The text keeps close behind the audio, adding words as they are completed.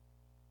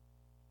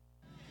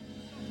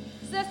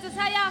Sisters,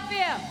 how y'all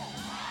feel?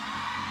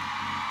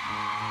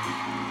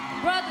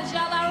 Brothers,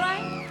 y'all all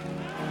right?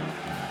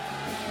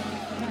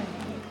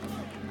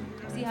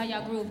 See how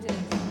y'all groove to this.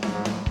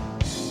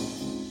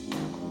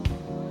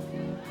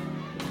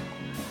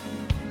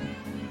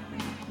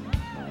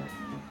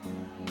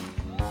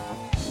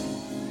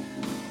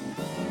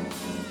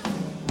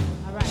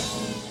 All right.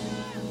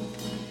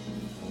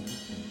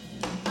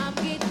 I'm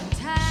getting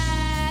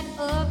tired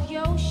of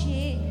your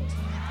shit.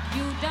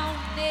 You don't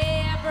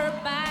never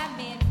buy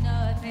me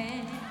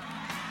nothing.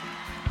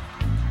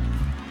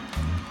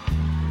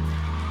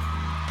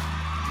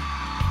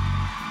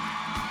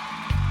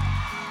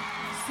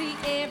 See,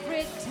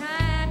 every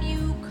time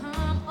you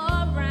come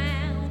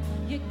around,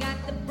 you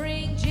got to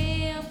bring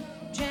Jim,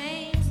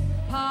 James,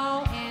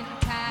 Paul, and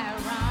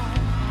Tyrone.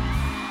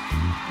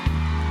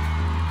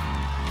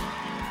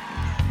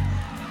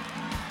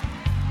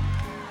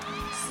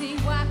 See,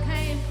 why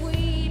can't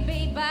we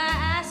be by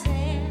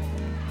ourselves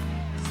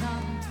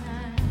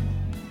sometime?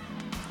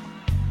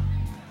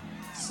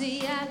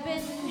 See, I've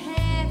been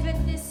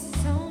having this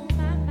on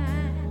my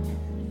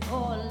mind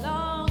for a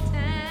long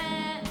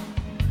time.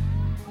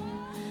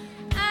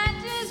 I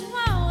just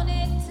want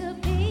it to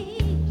be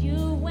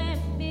you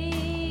and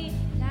me,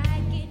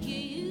 like it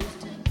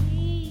used to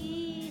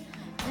be,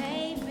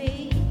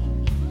 baby.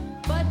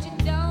 But you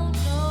don't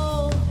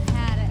know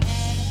how to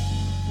act.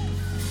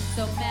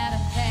 So matter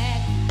of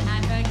fact,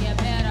 I think you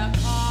better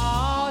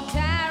call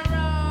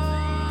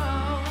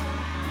Tyrone.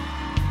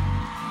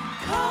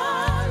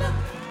 Call him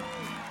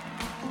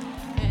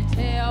and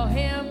tell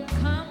him,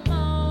 come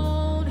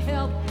on,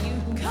 help you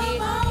get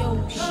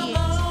your shit.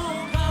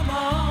 Come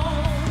on.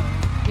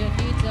 You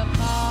need to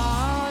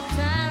call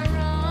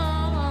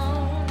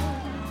Tyrone.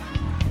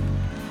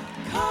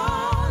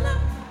 Call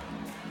him.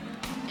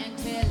 And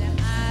tell him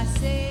I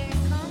said,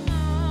 come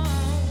on.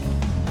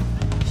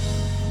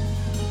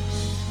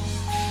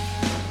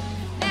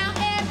 Now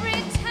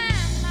every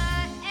time I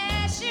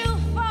ask you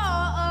for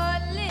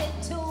a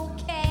little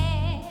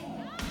cash,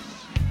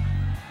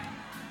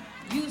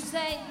 you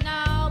say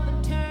no,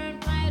 but turn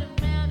right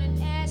around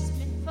and ask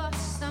me for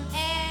some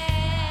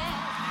ass.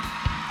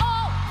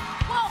 Oh,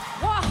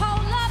 whoa,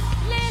 hold up,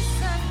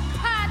 listen,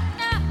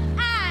 partner,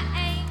 I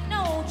ain't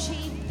no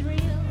cheap thrill.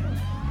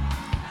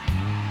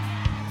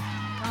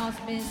 'Cause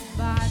Miss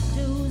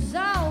Badu's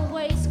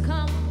always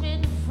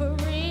coming for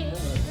real.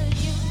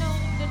 You know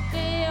the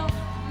deal,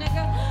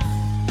 nigga.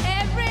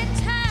 Every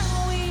time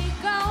we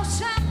go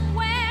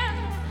somewhere,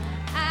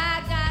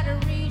 I gotta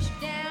reach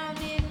down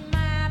in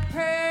my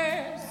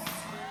purse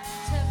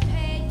to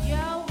pay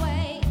your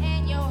way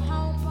and your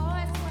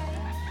homeboy's way,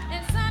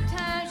 and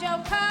sometimes your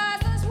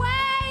cousin's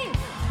way.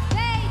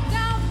 They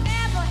don't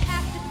ever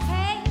have to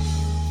pay,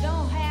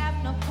 don't have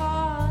no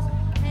cars,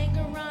 hang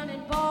around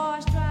in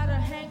bars, try to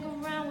hang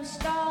around with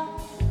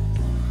stars.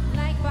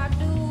 Like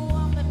Badu,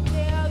 I'ma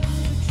tell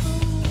you the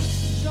truth,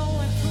 show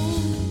and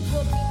prove,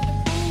 book the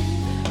food.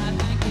 I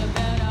think you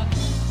better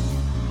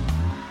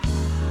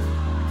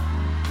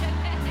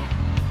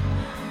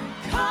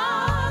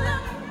call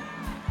him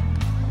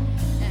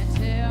and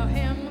tell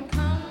him,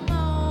 come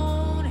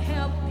on,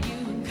 help you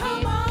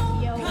Come get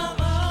on. your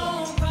Come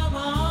on. Come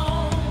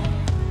on.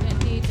 You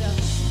need to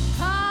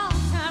call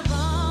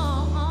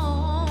Tyrone.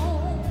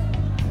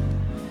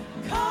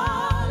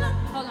 Call him.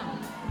 Hold on.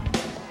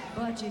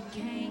 But you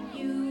can't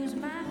use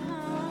my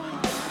home.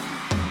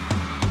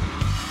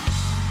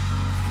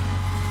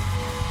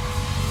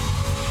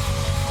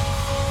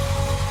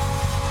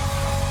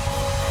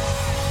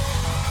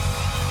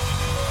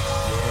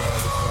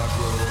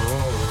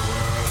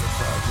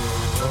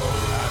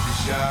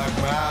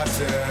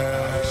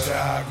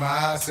 Shock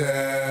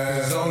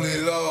myself. Cause only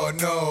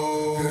Lord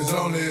knows. Cause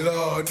only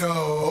Lord knows.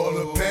 All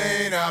the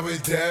pain I was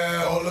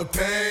dealt. All the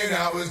pain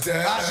I was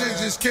dealt. I should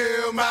just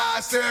kill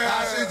myself.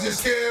 I should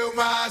just kill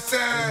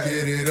myself. And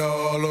get it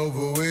all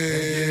over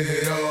with.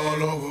 Get it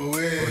all over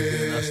with. But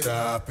then I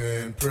stop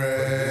and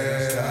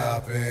pray.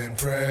 Stop and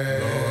pray.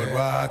 Lord,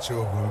 watch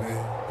over me.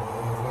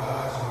 Lord,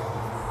 watch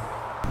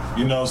over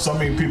me. You know, so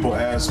many people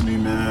ask me,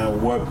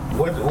 man, what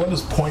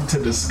does point to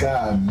the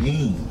sky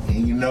mean?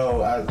 And you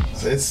know,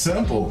 it's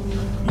simple.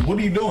 What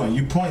are you doing?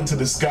 You pointing to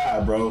the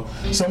sky, bro.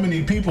 So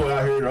many people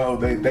out here, though,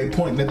 they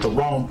pointing at the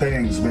wrong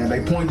things, man.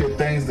 They point at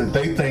things that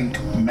they think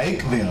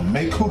make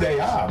who they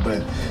are.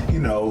 But, you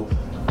know,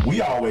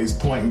 we always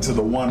pointing to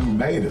the one who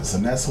made us,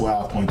 and that's why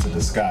I point to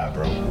the sky,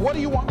 bro. What do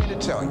you want me to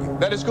tell you?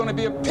 That it's going to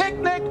be a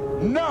picnic?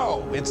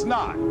 No, it's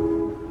not.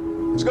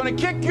 It's going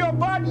to kick your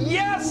butt?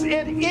 Yes,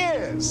 it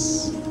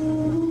is.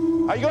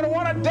 Are you going to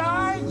want to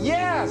die?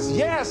 Yes,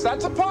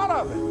 that's a part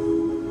of it.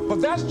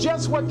 But that's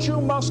just what you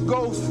must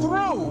go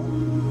through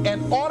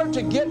in order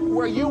to get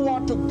where you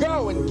want to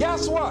go. And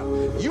guess what?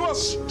 You are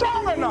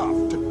strong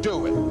enough to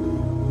do it.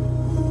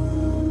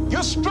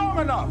 You're strong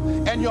enough,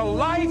 and your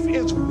life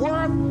is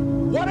worth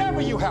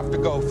whatever you have to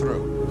go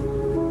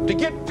through to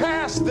get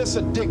past this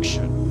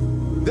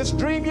addiction. This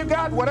dream you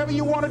got, whatever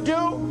you want to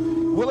do,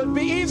 will it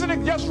be easy to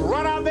just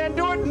run out there and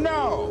do it?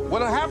 No.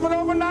 Will it happen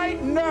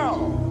overnight?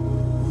 No.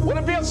 Will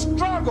it be a a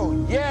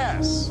struggle?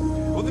 Yes.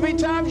 Will there be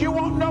times you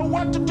won't know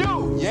what to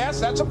do?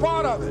 Yes, that's a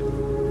part of it.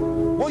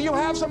 Will you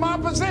have some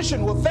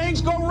opposition? Will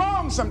things go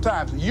wrong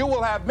sometimes? You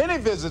will have many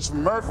visits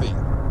from Murphy.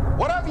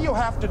 Whatever you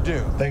have to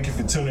do. Thank you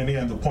for tuning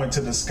in to Point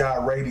to the Sky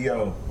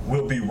Radio.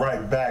 We'll be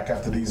right back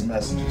after these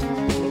messages.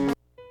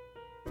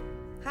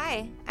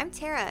 Hi, I'm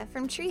Tara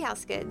from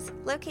Treehouse Goods,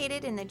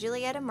 located in the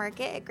Julietta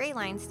Market at Gray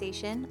Line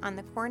Station on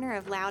the corner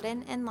of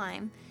Loudon and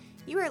Lime.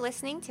 You are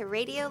listening to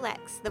Radio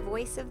Lex, the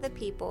voice of the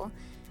people,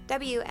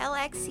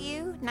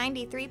 WLXU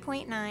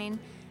 93.9,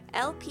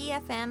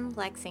 LPFM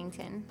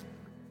Lexington.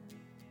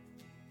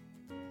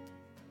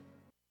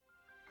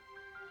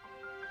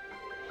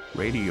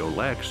 Radio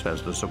Lex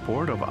has the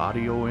support of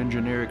audio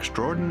engineer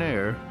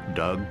extraordinaire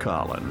Doug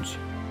Collins.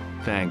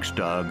 Thanks,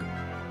 Doug.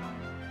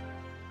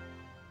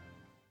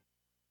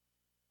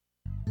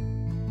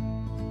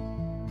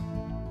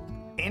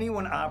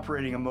 Anyone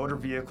operating a motor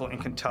vehicle in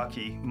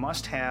Kentucky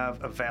must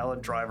have a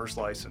valid driver's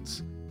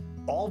license.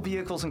 All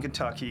vehicles in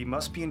Kentucky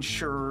must be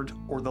insured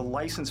or the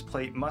license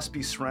plate must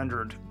be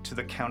surrendered to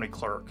the county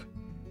clerk.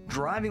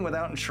 Driving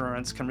without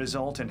insurance can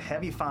result in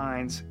heavy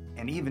fines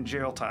and even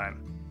jail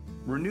time.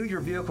 Renew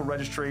your vehicle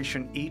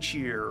registration each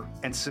year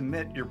and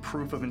submit your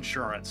proof of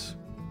insurance.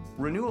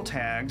 Renewal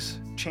tags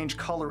change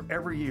color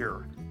every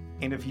year,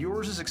 and if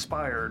yours is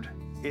expired,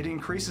 it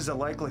increases the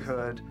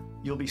likelihood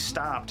you'll be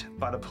stopped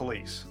by the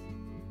police.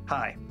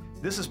 Hi,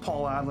 this is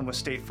Paul Odlin with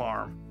State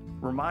Farm,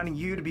 reminding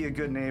you to be a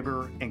good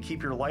neighbor and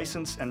keep your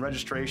license and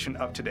registration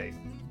up to date.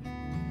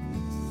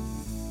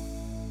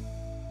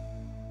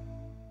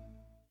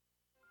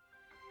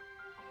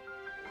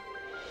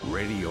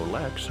 Radio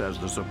Lex has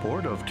the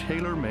support of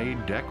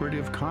TaylorMade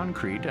Decorative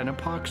Concrete and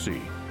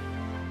Epoxy.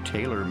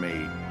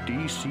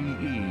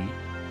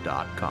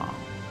 TaylorMadeDCE.com.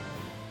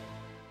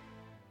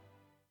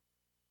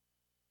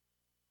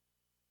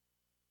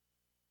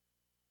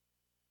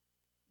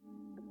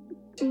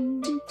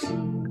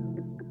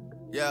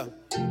 Yeah.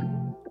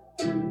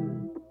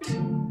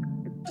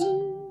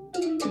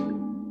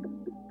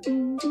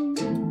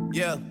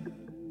 Yeah.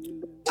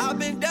 I've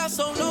been down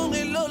so long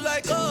it look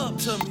like up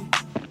to me.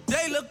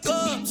 They look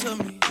up to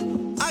me.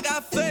 I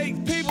got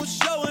fake people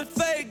showing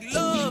fake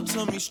love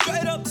to me.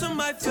 Straight up to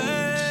my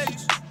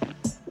face.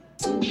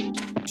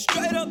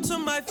 Straight up to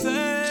my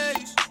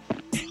face.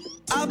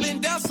 I've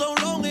been down so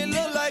long it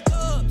look like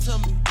up to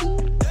me.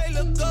 They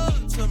look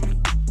up to me.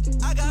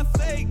 I got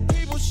fake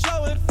people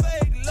showing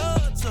fake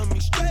love to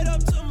me. Straight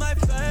up to my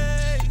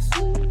face.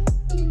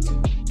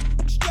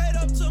 Straight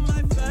up to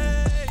my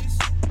face.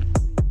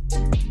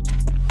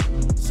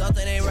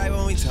 Something ain't right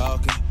when we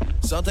talking.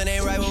 Something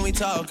ain't right when we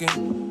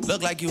talking.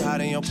 Look like you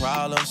hiding your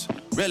problems.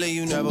 Really,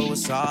 you never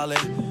was solid.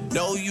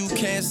 No, you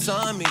can't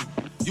son me.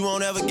 You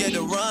won't ever get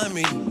to run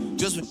me.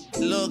 Just when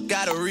look,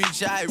 gotta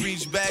reach out,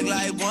 reach back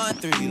like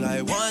 1-3,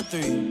 like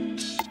 1-3.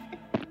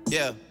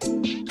 Yeah.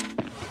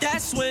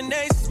 That's when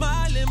they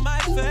smile in my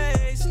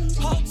face.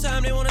 Whole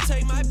time they wanna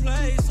take my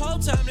place. Whole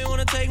time they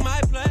wanna take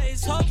my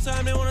place. Whole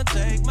time they wanna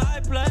take my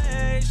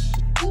place.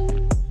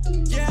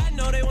 Yeah, I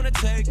know they wanna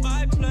take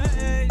my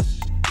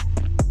place.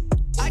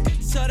 I can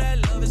tell that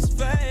love is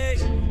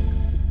fake.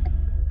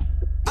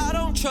 I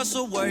don't trust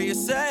a word you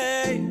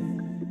say.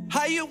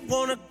 How you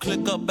wanna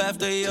click up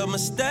after your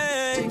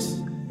mistakes?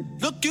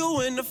 Look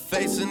you in the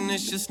face and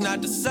it's just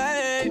not the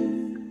same.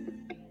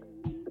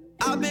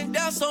 I've been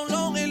down so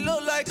long it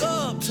look like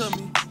up to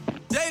me.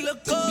 They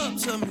look up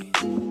to me.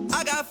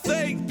 I got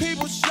fake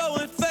people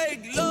showing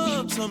fake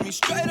love to me.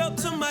 Straight up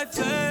to my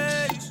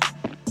face.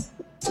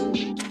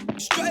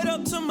 Straight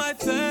up to my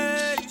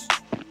face.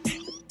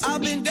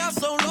 I've been down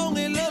so long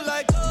it look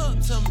like up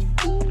to me.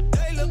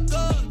 They look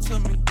up to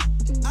me.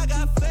 I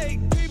got fake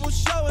people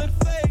showing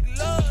fake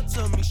love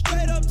to me.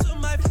 Straight up to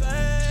my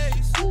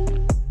face.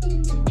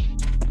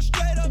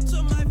 Straight up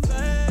to my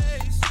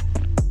face.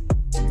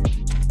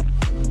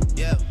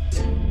 Yeah.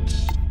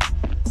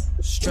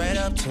 Straight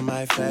up to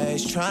my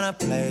face, tryna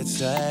play it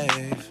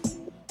safe.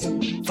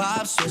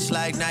 Vibe switch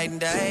like night and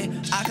day.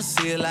 I can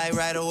see it like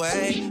right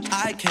away.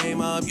 I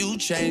came up, you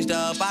changed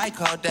up. I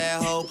caught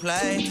that whole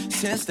play.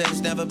 Since then,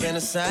 it's never been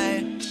the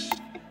same.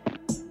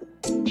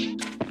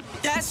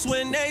 That's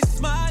when they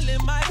smile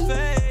in my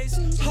face.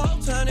 Whole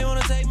time they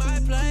wanna take my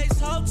place.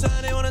 Whole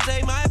time they wanna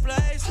take my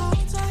place.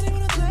 Whole time they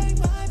wanna take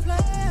my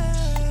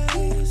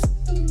place.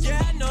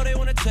 Yeah, I know they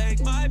wanna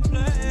take my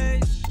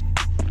place.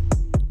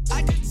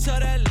 I can tell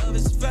that love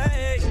is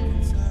fake.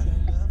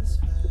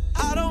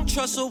 I don't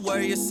trust a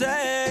word you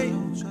say.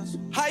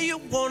 How you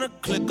wanna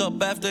click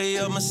up after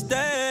your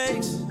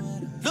mistakes?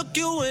 Look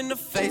you in the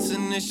face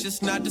and it's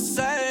just not the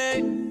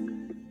same.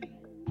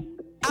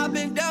 I've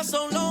been down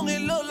so long it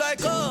look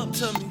like up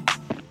to me.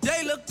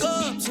 They look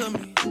up to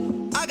me.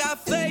 I got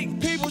fake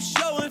people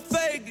showing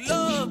fake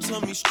love to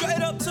me.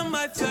 Straight up to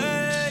my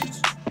face.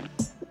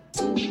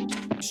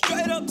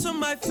 Straight up to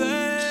my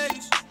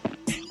face.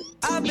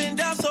 I've been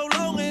down so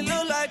long it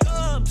look like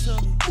up to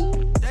me.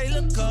 They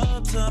look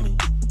up to me.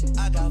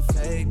 I got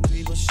fake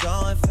people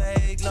showing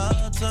fake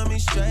love to me.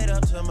 Straight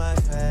up to my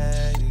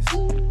face.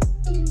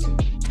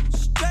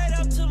 Straight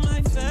up to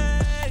my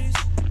face.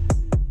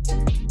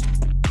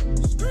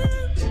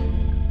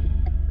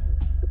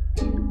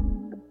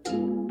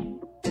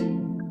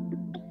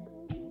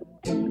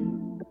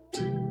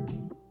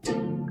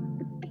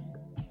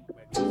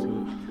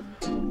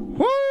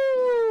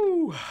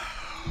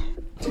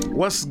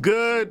 What's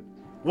good?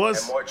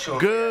 What's And more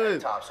children good? at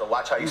the top, so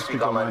watch how you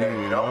speak on my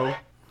name, you know?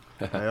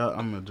 Hey,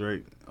 I'm a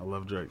Drake. I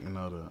love Drake, you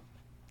know that.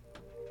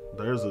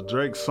 There's a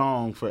Drake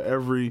song for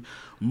every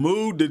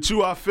mood that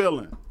you are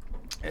feeling.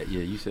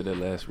 Yeah, you said that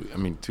last week. I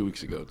mean, 2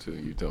 weeks ago, too.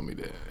 You told me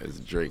that as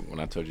Drake when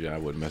I told you I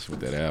wasn't messing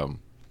with that album.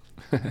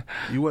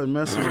 You wasn't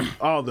messing with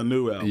all the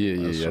new album. Yeah.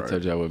 Right. I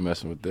told you I wasn't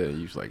messing with that.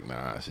 You was like,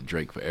 nah, it's a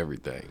Drake for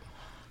everything.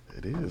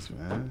 It is,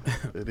 man.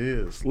 It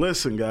is.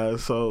 Listen,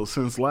 guys, so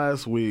since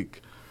last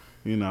week,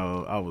 you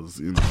know, I was,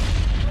 you know.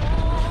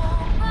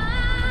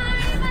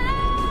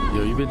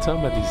 Yo, you been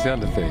talking about these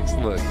sound effects.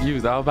 Look, you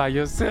was all by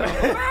yourself.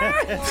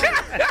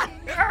 I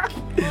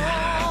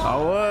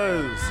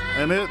was.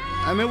 And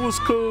it was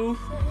cool.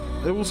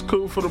 It was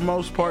cool for the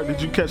most part.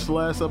 Did you catch the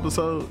last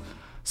episode?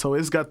 So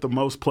it's got the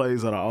most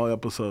plays out of all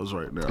episodes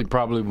right now. It's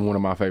probably one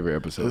of my favorite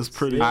episodes. It's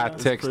pretty. I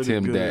it's texted pretty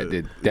him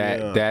good.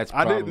 that's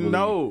probably. I didn't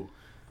know.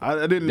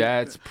 I didn't.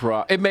 That's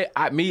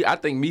I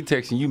think me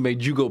texting you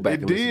made you go back.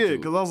 It and listen did, to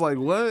because I was like,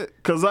 what?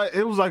 Because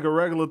it was like a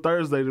regular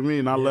Thursday to me,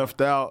 and I left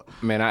out.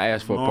 Man, I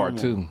asked for part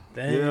 2.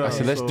 Yeah, I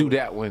said, let's do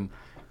that one,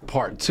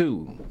 part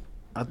 2.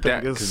 I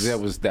think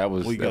because that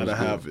was. We gotta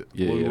have it.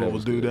 We'll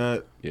do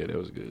that. Yeah, that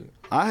was good.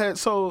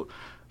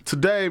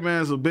 Today,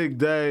 man, is a big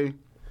day.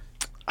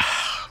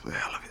 Man,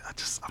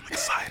 I'm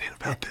excited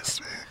about this,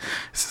 man.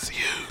 This is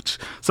huge.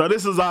 So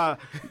this is our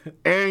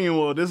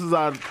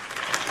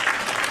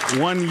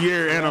 1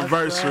 year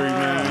anniversary,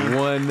 man.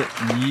 1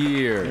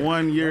 year.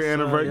 1 year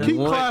anniversary.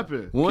 Keep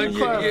clapping. Keep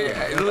clapping.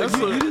 Yeah. Look,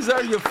 you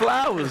deserve your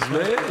flowers,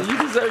 man. You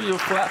deserve your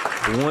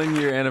flowers. 1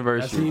 year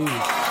anniversary. Yeah,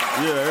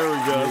 there we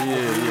go.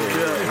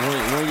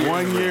 Yeah.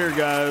 1 year,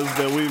 guys,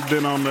 that we've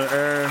been on the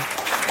air.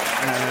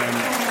 And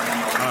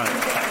all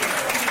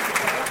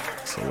right.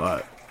 It's a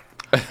lot.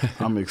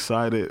 I'm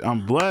excited.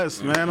 I'm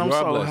blessed, man. I'm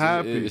so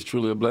happy. It's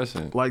truly a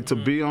blessing. Like, to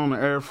be on the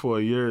air for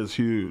a year is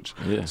huge.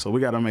 Yeah. So we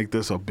got to make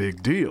this a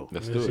big deal.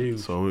 Let's do it.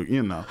 So,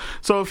 you know.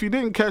 So if you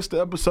didn't catch the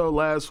episode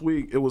last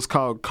week, it was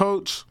called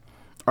Coach,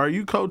 Are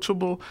You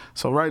Coachable?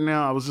 So right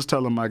now, I was just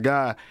telling my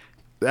guy,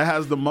 that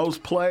has the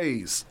most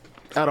plays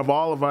out of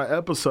all of our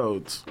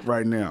episodes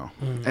right now.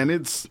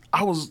 And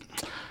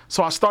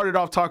so I started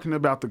off talking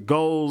about the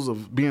goals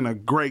of being a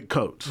great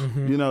coach.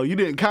 You know, you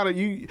didn't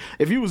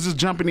if you was just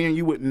jumping in,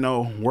 you wouldn't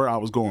know where I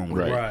was going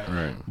with it.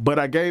 Right. But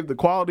I gave the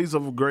qualities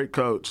of a great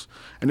coach,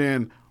 and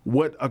then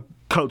what a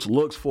coach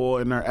looks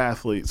for in their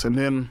athletes, and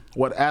then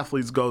what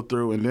athletes go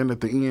through, and then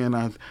at the end,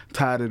 I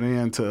tied it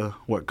into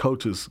what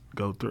coaches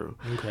go through.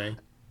 Okay.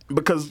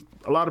 Because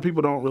a lot of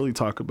people don't really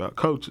talk about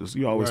coaches.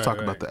 You always talk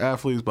about the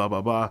athletes, blah,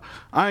 blah, blah.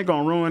 I ain't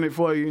going to ruin it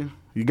for you.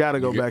 You got to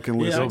go back and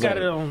listen. Yeah, I got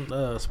it on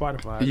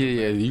Spotify.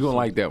 Yeah, you're going to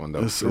like that one,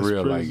 though. It's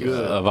real. Like,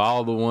 of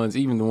all the ones,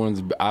 even the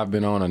ones I've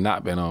been on or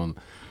not been on,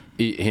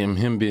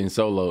 him being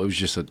solo, it was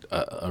just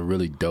a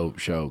really dope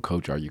show.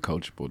 Coach, Are You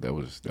Coachable? That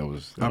was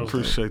I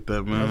appreciate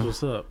that, man. That's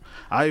what's up.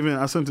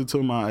 I sent it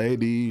to my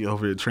AD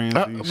over at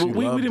Transy.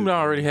 We didn't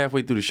already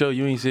halfway through the show.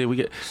 You ain't said we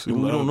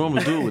don't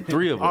normally do it with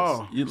 3 of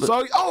us.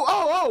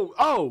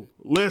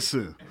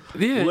 Listen.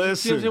 Yeah,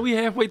 listen. We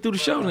halfway through the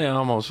show now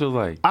almost. Feel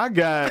like I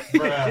got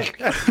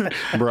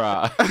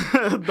bruh.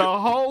 The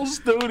whole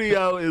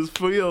studio is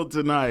filled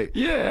tonight.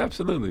 Yeah,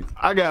 absolutely.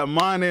 I got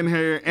mine in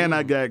here and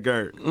I got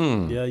Gert.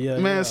 Yeah.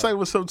 Man, say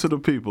what's up to the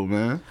people,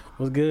 man.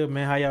 What's good,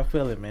 man? How y'all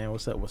feeling, man?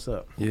 What's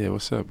up? Yeah,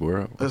 what's up,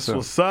 bro?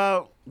 What's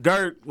up?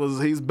 Gert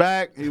he's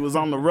back. He was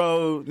on the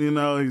road, you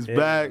know, he's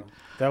back.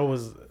 That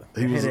was a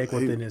headache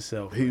within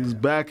itself. He was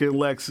back in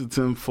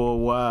Lexington for a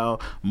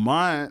while.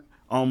 Mine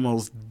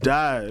almost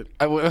died.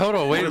 Hold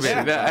on, wait a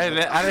minute.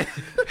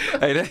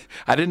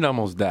 I didn't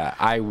almost die.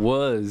 I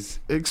was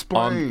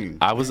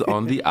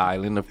on the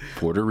island of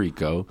Puerto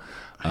Rico.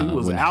 He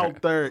was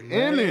out there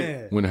in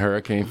it when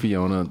Hurricane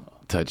Fiona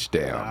touched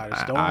down.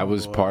 I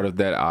was part of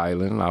that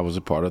island. I was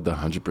a part of the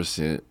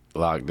 100%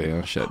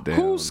 lockdown, shutdown.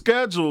 Who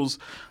schedules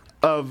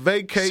a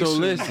vacation? So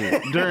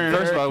listen, during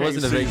first of all, it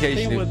wasn't a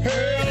vacation.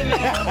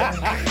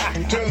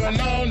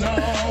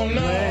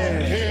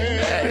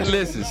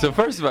 Listen, so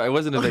first of all, it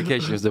wasn't a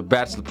vacation. It was a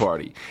bachelor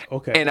party.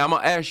 Okay. And I'm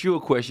going to ask you a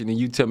question, and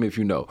you tell me if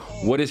you know.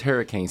 What is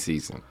hurricane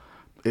season?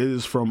 It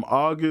is from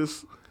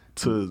August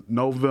to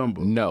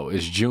November. No,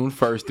 it's June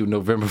 1st through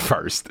November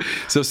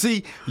 1st. So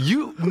see,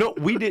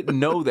 we didn't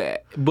know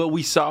that, but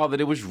we saw that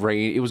it was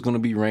rain. It was going to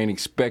be rain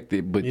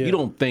expected, but you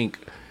don't think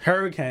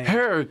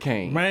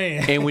hurricane,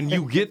 man. And when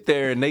you get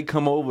there and they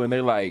come over and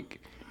they're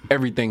like,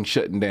 everything's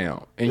shutting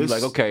down, and you're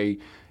like, okay.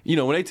 You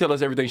know, when they tell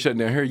us everything's shutting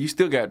down here, you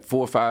still got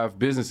 4 or 5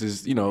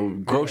 businesses, you know,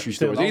 grocery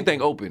stores,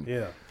 anything open.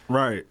 Yeah.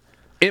 Right.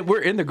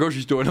 We're in the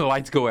grocery store and the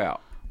lights go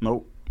out.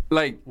 Nope.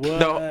 Like,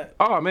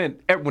 oh,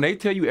 man, when they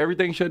tell you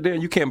everything shut down,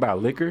 you can't buy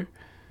liquor.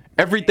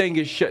 Everything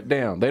is shut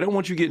down. They don't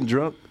want you getting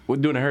drunk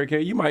during a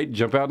hurricane. You might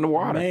jump out in the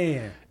water.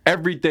 Man.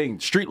 Everything.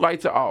 Street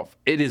lights are off.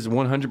 It is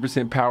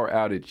 100% power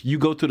outage. You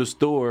go to the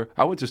store.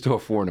 I went to the store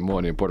at 4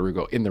 in Puerto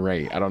Rico in the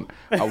rain.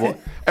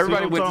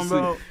 Everybody went to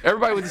sleep.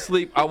 Everybody went to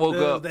sleep. I woke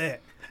up.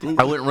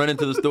 I went running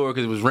to the store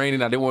because it was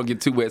raining. I didn't want to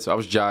get too wet, so I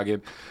was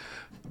jogging.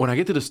 When I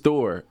get to the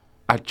store,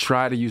 I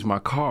try to use my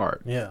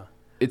card. Yeah.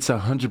 it's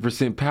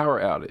 100%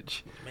 power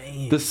outage.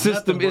 Man, the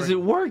system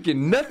isn't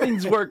working.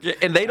 Nothing's working,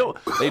 and they know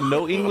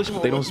English,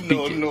 but they don't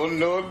speak it.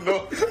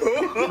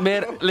 No.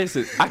 Man,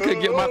 listen, I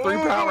couldn't get my 3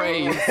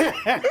 Powerades.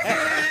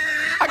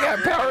 I got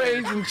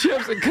Powerades and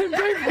chips and couldn't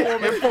pay for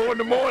them at 4 in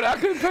the morning. I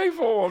couldn't pay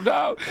for them,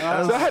 dog.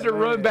 So I had to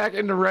run back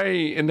in the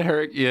rain in the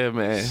hurricane. Yeah,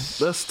 man.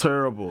 That's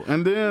terrible.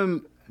 And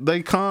then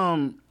they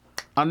come.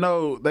 I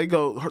know they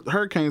go.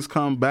 Hurricanes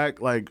come back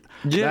back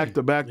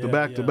to back to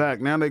back to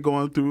back. Now they're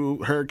going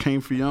through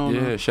Hurricane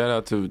Fiona. Yeah, shout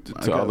out to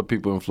all the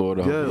people in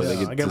Florida.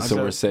 Hopefully they get to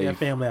somewhere safe.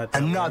 Family out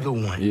there. Another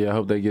one. Yeah, I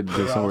hope they get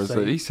to somewhere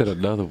safe. He said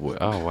another one.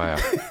 Oh wow.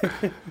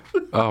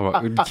 Oh,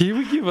 my. Can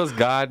we give us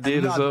God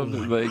did or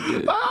something?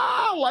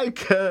 I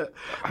like that.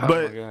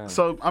 But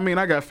so I mean,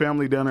 I got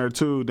family down there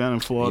too, down in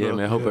Florida. Yeah,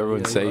 man. I hope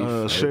everyone's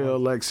safe. Shell,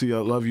 Lexi, I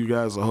love you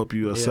guys. I hope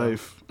you are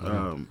safe.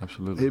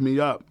 Absolutely. Hit me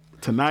up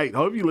tonight. I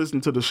hope you listen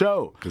to the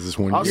show. Because it's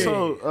 1 year.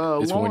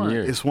 Also, it's Lauren, 1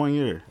 year. It's 1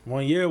 year.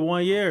 1 year,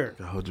 1 year.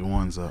 Hold your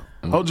ones up.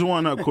 Hold your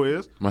one up,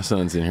 Quiz. My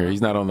son's in here. He's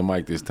not on the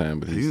mic this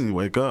time, but he didn't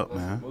wake up,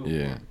 man.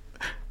 Yeah.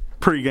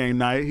 Pre-game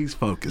night, he's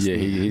focused. Yeah,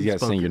 he's got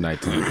senior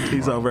night tonight.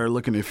 He's over there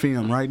looking at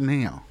film right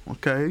now.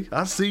 Okay,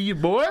 I see you,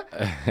 boy.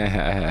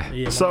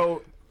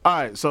 So, all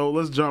right, so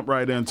let's jump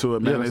right into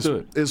it, man. Yeah, let's do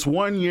it. It's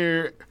 1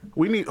 year.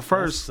 We need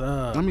first.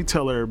 Let me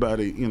tell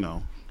everybody.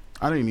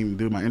 I didn't even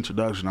do my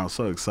introduction. I was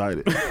so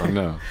excited. I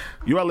know.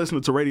 You are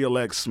listening to Radio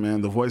Lex,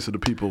 man, the voice of the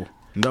people.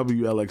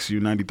 WLXU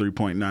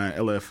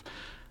 93.9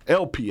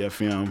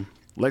 LPFM,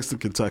 Lexington,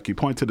 Kentucky.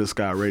 Point to the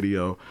Sky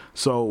Radio.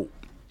 So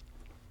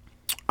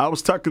I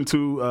was talking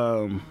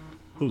to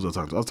who was I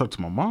talking to? I was talking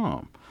to my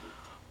mom,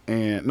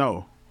 and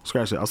no,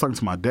 scratch that. I was talking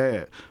to my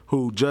dad,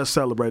 who just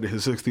celebrated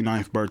his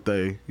 69th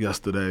birthday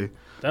yesterday.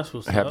 That's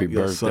what's Happy up.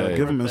 birthday.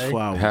 Give him his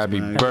flowers. Happy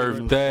man.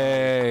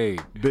 birthday.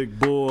 Big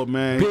Bull,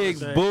 man. Big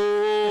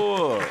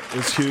Bull.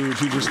 It's huge.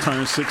 He just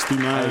turned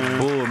 69. Hey,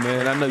 Bull,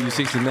 man. I know you're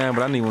 69,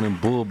 but I need one of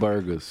them Bull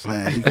burgers.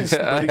 Man, he can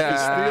still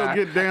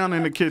get down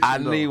in the kitchen. I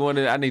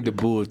need the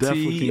Bull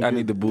tea. I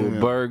need the Bull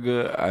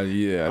burger.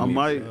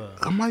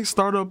 I might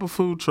start up a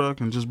food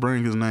truck and just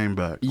bring his name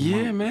back.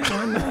 Yeah, man.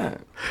 Why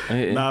not?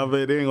 Nah,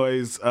 but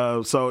anyways,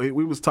 so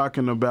we was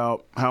talking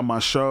about how my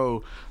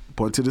show,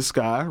 Point to the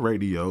Sky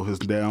Radio, is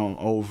down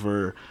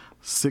over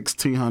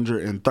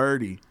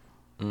 1,630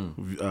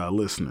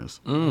 listeners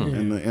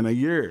in a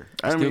year.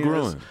 Still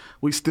growing.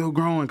 We still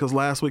growing because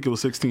last week it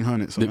was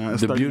 1,600. So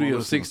the beauty of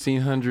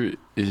 1,600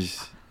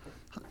 is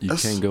you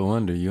can't go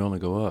under. You only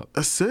go up.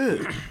 That's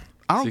it.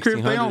 I don't care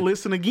if they don't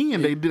listen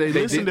again. They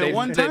listened at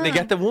one time. They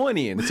got the one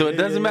in, so it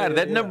doesn't matter.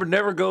 That number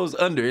never goes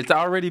under. It's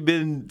already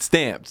been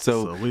stamped,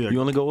 so you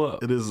only go up.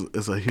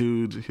 It's a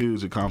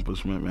huge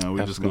accomplishment, man.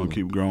 We're just gonna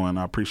keep growing.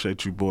 I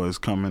appreciate you boys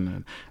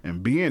coming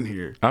and being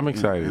here. I'm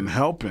excited and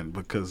helping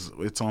because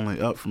it's only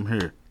up from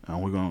here,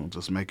 and we're gonna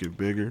just make it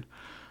bigger.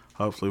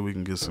 Hopefully, we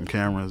can get some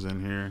cameras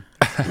in here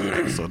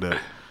so that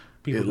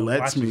it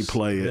lets me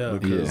play it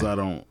because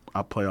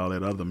I play all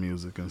that other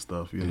music and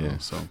stuff, you know.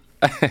 So,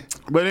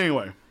 but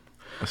anyway.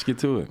 Let's get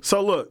to it.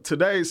 So look,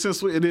 today,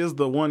 since it is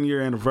the 1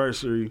 year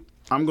anniversary,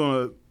 we're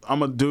gonna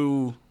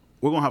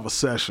have a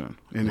session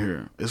in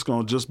here. It's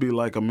gonna just be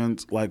like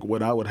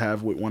what I would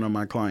have with one of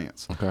my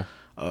clients. Okay.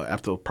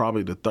 After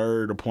probably the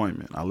third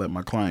appointment, I let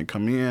my client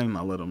come in,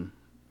 I let them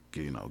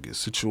get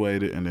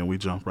situated, and then we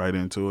jump right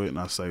into it, and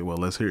I say, well,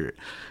 let's hear it.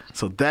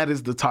 So that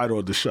is the title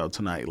of the show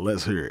tonight.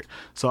 Let's hear it.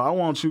 So I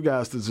want you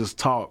guys to just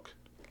talk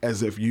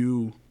as if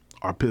you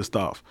are pissed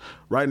off.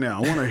 Right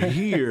now, I want to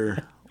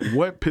hear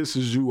what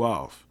pisses you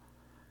off.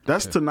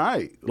 That's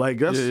tonight. I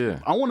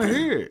want to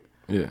hear it.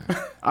 Yeah.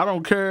 I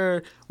don't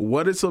care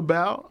what it's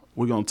about.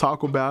 We're going to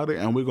talk about it,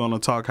 and we're going to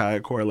talk how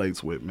it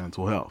correlates with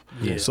mental health.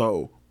 Yeah.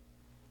 So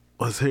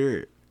let's hear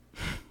it.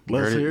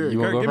 Let's hear it. You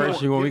want to go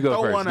first? You want me to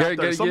go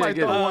first? Somebody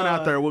throw one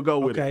out there. We'll go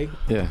with it.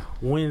 Yeah.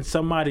 When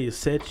somebody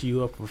sets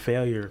you up for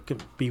failure, it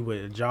could be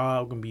with a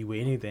job, it can be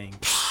with anything.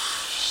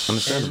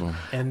 Understandable.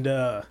 And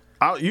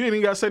you ain't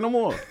even got to say no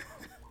more.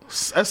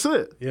 That's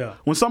it. Yeah.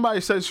 When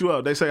somebody sets you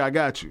up, they say, I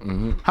got you.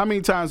 Mm-hmm. How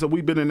many times have we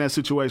been in that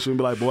situation and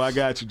be like, boy, I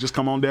got you. Just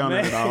come on down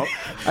there, dog.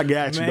 I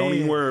got you. Don't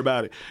even worry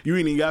about it. You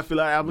ain't even got to fill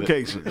out an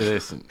application.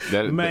 Listen,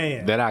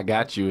 that I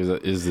got you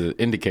is an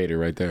indicator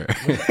right there.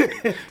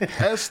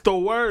 That's the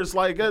worst.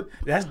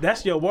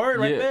 That's your word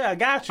right there. I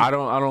got you. I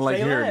don't like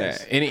hearing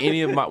that.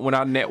 Any of my when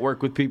I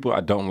network with people,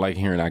 I don't like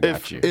hearing I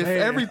got you. If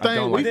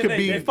everything we could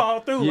be, they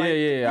fall through.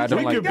 I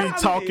don't like. We could be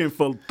talking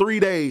for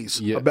 3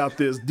 days about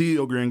this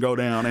deal going to go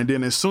down, and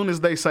then as soon as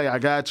they say I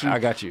got you,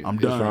 I'm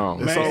done. It's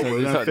wrong. It's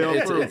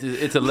over.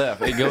 It's a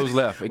left. It goes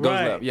left. It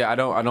goes left. Yeah, I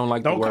don't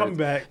like the word. Don't come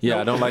back. Yeah,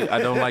 I don't like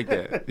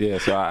that. Yeah,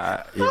 so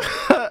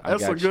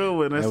that's a good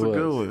one. That's a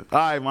good one. All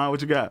right, man, what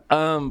you got?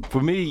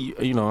 For me,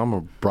 I'm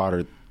a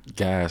broader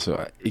guy,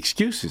 so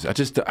excuses. I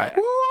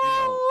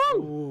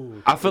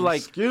feel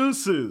like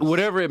excuses,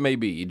 whatever it may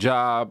be,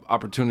 job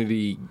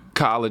opportunity,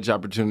 college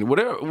opportunity,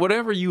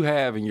 whatever you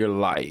have in your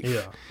life.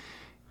 Yeah.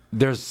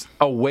 there's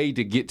a way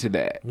to get to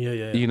that.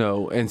 Yeah. You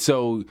know, and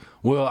so,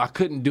 well, I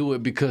couldn't do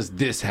it because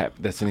this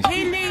happened. That's an excuse.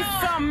 He needs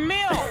some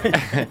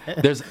milk.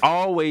 There's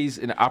always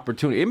an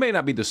opportunity. It may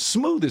not be the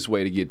smoothest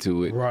way to get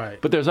to it, right?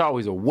 But there's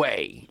always a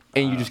way,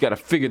 and you just got to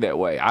figure that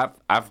way.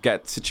 I've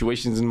got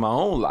situations in my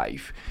own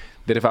life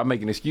that if I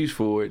make an excuse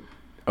for it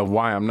of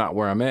why I'm not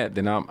where I'm at,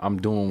 then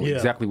I'm doing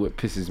exactly what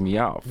pisses me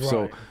off. Right.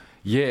 So,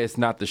 yeah, it's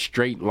not the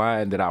straight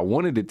line that I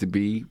wanted it to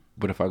be.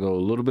 But if I go a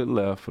little bit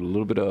left, a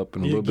little bit up,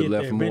 and a little bit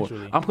left and more,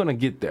 I'm going to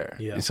get there.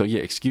 Yeah. And so,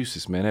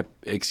 excuses, man.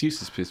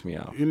 Excuses piss me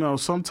off. You know,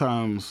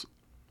 sometimes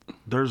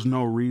there's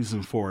no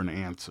reason for an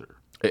answer.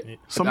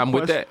 I'm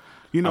with that.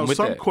 You know,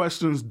 some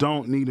questions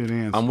don't need an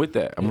answer. I'm with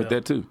that. I'm with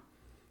that, too.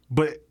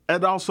 But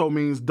it also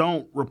means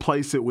don't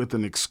replace it with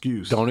an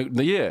excuse.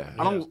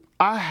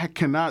 I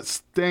cannot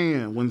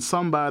stand when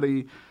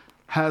somebody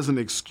has an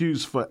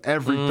excuse for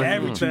everything.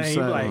 That you say.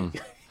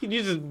 Like,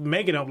 you're just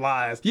making up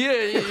lies.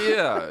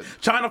 Yeah.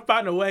 Trying to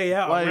find a way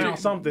out around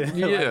something.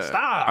 Yeah. Like,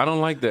 stop. I don't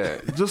like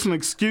that. Just an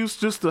excuse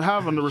just to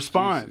have a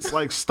response.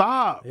 Like,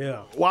 stop.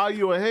 Yeah. Why are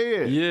you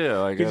ahead? Yeah.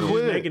 Like,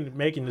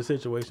 making the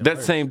situation that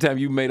worse. Same time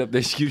you made up the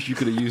excuse you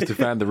could have used to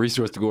find the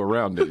resource to go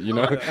around it. You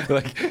know?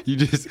 Like, you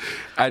just.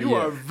 You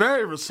are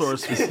very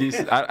resourceful.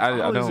 Excuses.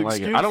 I don't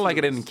like it. I don't like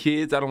it in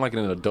kids. I don't like it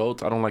in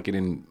adults. I don't like it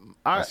in.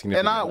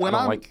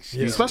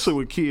 Especially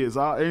with kids,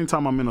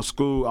 anytime I'm in a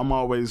school, I'm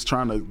always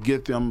trying to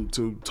get them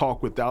to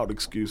talk without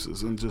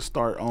excuses and just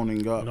start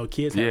owning up. No,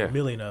 kids have a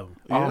million of them.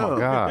 Oh my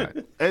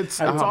God, it's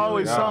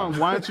always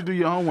something. Why don't you do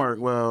your homework?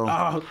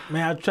 Well,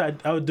 man,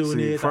 I was doing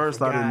it.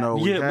 First, I didn't know.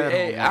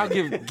 I'll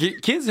give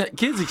kids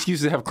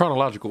excuses have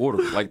chronological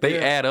order. Like they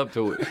add up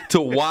to it, to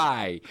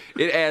why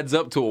it adds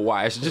up to a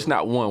why. It's just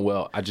not one.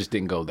 Well, I just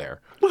didn't go there.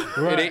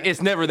 Right.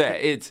 It's never that.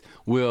 It's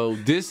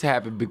this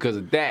happened because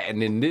of that, and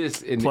then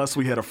this. And plus,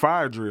 we had a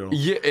fire drill.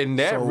 Yeah, and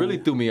that really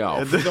threw me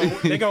off.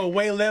 They go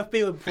way left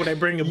field before they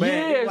bring it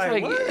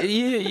back.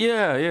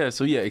 Yeah.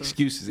 So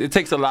excuses. It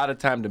takes a lot of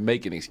time to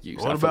make an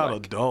excuse. What about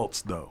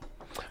adults though?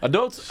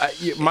 Adults.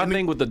 My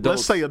thing with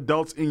adults. Let's say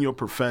adults in your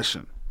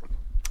profession.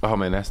 Oh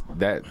man,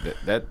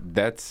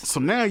 that's. So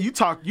now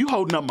you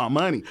holding up my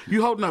money.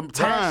 You holding up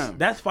time.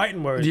 That's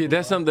fighting words. Yeah,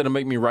 that's something that'll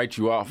make me write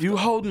you off. You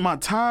holding my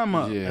time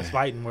up. Yeah. That's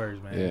fighting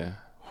words, man. Yeah.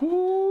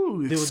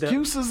 Ooh,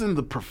 excuses in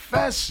the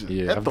profession.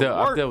 Yeah, I've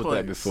dealt with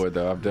that before,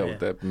 though. I've dealt with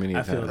that many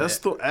times.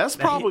 That's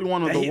probably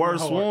one of the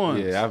worst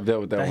ones. Yeah, I've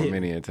dealt with that one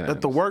many times. At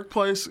the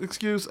workplace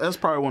excuse, that's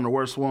probably one of the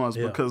worst ones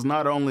because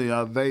not only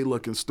are they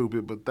looking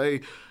stupid,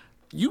 but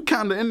you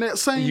kind of in that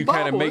same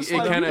bubble.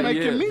 You're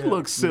making me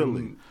look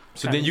silly. Mm-hmm.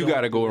 So then you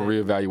got to go and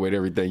reevaluate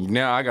everything.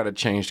 Now I got to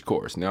change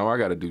course. Now I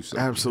got to do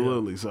something.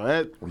 Absolutely. So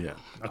that,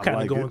 I'm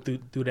kind of going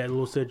through that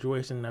little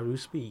situation as we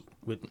speak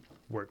with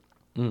work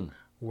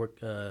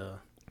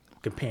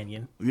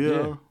companion.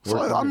 Yeah.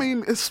 So, I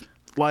mean, it's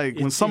like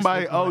when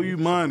somebody owe you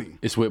money.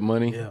 It's with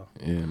money. Yeah.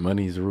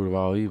 Money is the root of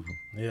all evil.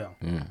 Yeah.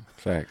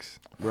 Facts.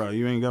 Bro,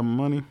 you ain't got my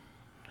money.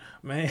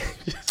 Man,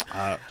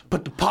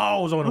 put the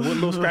paws on him. What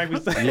little Scrappy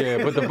say?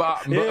 Yeah, put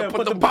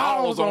the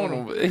paws on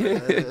him.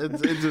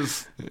 It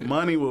just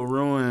money will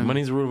ruin.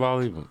 Money's the root of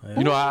all evil. Yeah.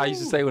 You know, I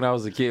used to say when I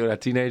was a kid, when I was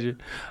a teenager,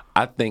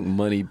 I think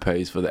money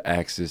pays for the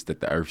axis that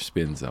the earth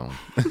spins on.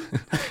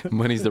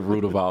 Money's the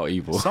root of all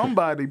evil.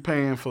 Somebody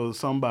paying for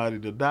somebody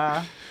to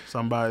die.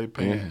 Somebody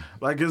paying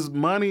like his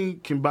money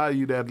can buy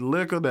you that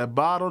liquor, that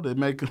bottle that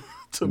make.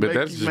 But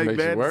that just makes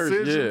it worse.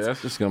 Decisions. Yeah,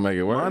 that's just gonna make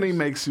it worse. Money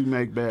makes you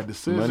make bad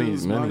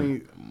decisions.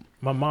 Money.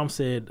 My mom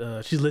said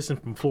she's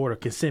listening from Florida.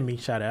 Can send me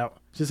shout out.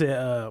 She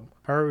said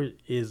her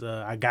is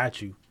I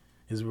got you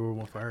is a real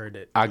one for her.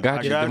 That I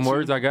got you. Them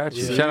words I got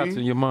you. Yeah. Shout out to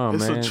your mom,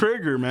 man. It's a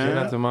trigger, man.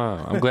 Shout out to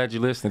mom. I'm glad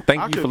you're listening.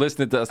 Thank you for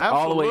listening to us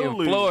all the way in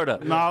Florida.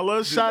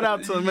 Nala, shout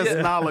out to Miss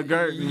Nala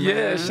Gerton.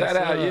 Yeah, shout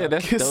out. Yeah,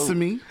 that's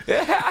Kissimmee me.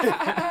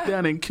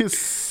 Down in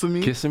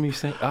Kissimmee. Kissimmee,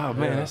 oh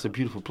man, that's a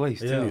beautiful place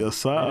too. Yeah. Yes,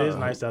 sir. It is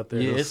nice out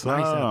there. Yeah, it's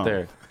nice out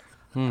there.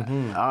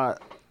 Mm-hmm.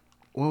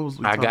 What was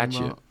we I talking got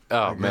about? you.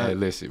 Oh man,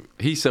 listen,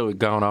 he's so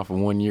gone off in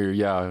 1 year,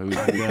 y'all.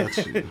 I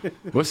got you.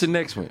 What's the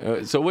next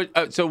one?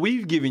 So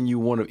we've given you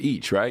one of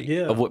each, right?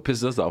 Yeah. Of what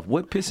pisses us off.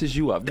 What pisses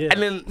you off? Yeah.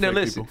 And then now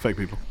listen, Fake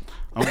people.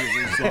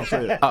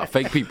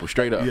 Fake people,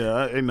 straight up.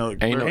 Yeah, ain't no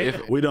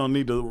we don't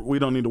need to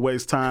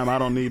waste time. I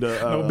don't need to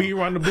no beat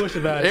around the bush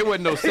about it. It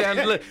wasn't no sound.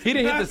 Look, he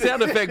didn't hit the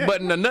sound effect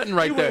button or nothing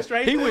right there.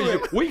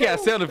 We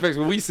got sound effects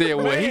when we said,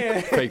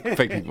 fake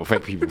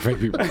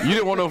people. You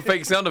didn't want no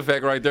fake sound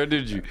effect right there,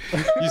 did you?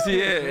 You see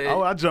it?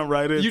 Oh, I jumped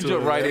right into it. You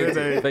jumped right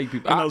into it. Fake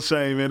people. No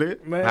shame in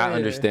it. Man, I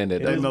understand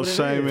that. There's no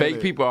shame in it.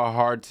 Fake people are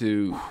hard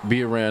to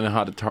be around and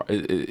hard to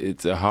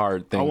it's a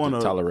hard thing to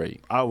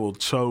tolerate. I will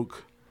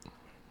choke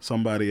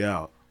somebody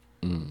out.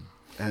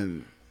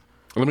 And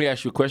let me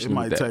ask you a question. It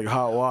might take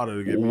hot water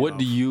to get me What off.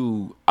 do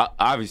you?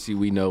 Obviously,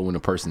 we know when a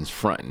person's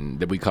fronting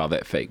that we call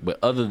that fake. But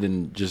other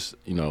than just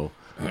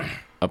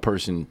a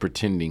person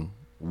pretending,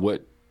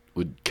 what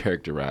would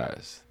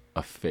characterize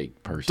a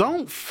fake person?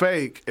 Don't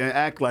fake and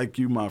act like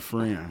you my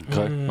friend.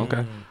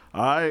 Okay.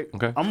 All right.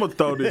 Okay. I'm gonna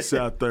throw this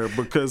out there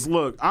because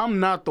look,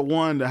 I'm not the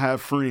one to have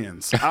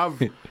friends.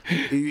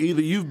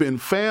 Either you've been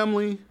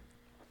family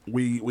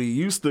we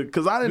used to,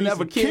 because I didn't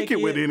ever kick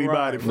it with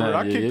anybody.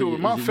 I kicked it with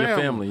my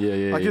family.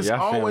 Yeah. Like, it's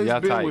always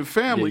been tight. with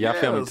family. Yeah,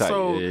 y'all family tight.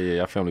 So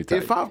y'all family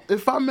tight.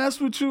 If I mess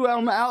with you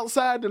on the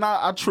outside, then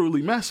I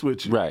truly mess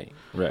with you.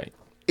 Right.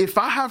 If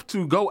I have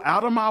to go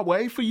out of my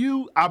way for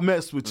you, I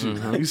mess with you.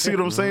 You see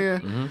what I'm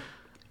saying?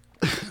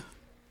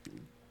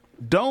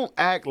 Don't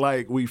act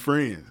like we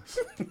friends.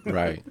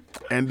 Right.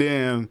 And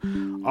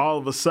then all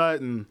of a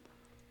sudden,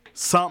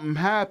 something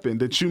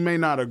happened that you may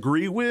not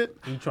agree with.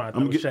 You trying to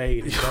throw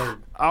shade. Okay.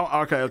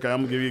 I'm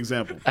going to give you an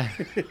example.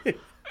 It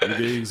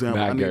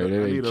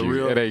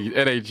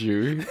ain't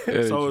you.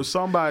 So if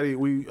somebody,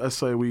 let's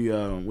say we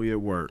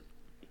at work,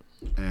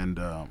 and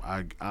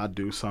I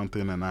do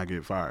something and I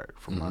get fired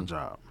from my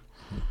job.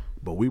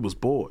 But we was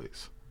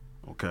boys,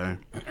 okay?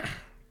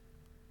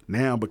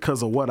 Now,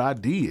 because of what I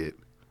did,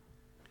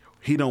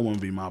 he don't want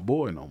to be my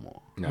boy no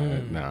more.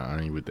 Nah, I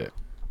ain't with that.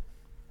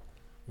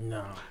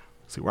 No.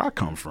 See where I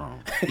come from.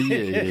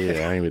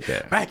 Yeah, I ain't with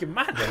that. Back in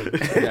my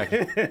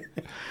day.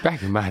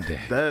 Back in my day.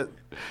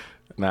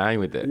 Nah, I ain't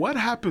with that. What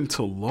happened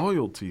to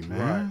loyalty, man?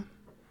 Right.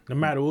 No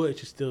matter what,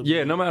 you still.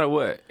 Yeah, no matter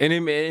what. And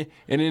in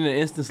an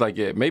instance like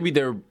that, maybe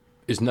there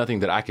is nothing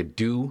that I could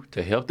do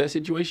to help that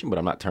situation, but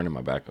I'm not turning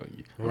my back on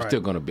you. I'm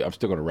still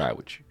gonna ride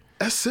with you.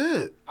 That's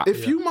it.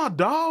 If you my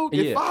dog,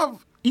 if I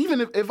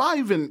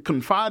even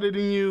confided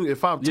in you,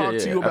 if I've talked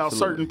to you about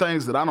certain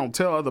things that I don't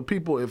tell other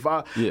people,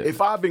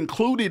 if I've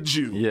included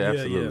you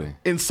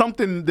in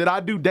something that I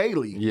do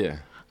daily,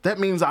 that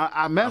means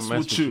I mess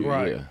with you.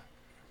 Right. Yeah.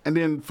 And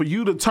then for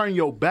you to turn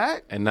your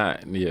back and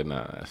that's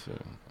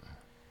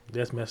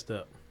messed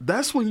up.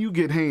 That's when you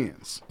get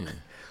hands. Yeah.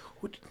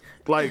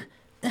 Like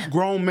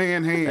grown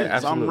man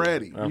hands. I'm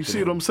ready. Absolutely. You see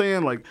what I'm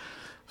saying? Like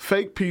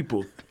fake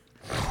people.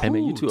 Hey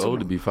man, you too old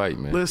to be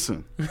fighting, man.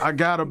 Listen, I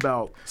got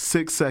about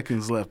 6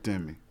 seconds left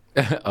in me.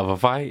 Of a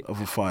fight?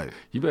 Of a fight.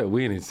 You better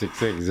win in 6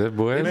 seconds, that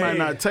boy. It might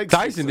not take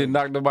Tyson didn't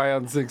knock nobody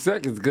out in 6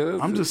 seconds, cuz.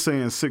 I'm just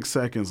saying 6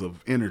 seconds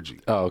of energy.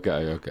 Oh,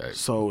 okay.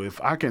 So if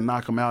I can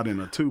knock him out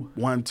in a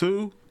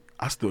 2-1-2,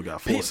 I still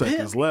got 4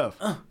 seconds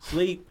left.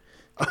 Sleep.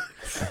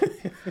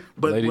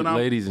 But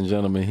ladies and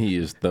gentlemen, he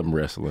is thumb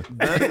wrestling.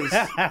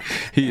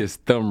 He is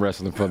thumb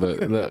wrestling for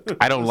the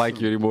I don't like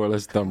you anymore.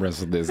 Let's thumb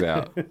wrestle this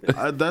out.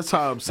 That's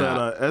how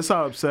upset. That's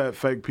how upset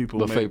fake people.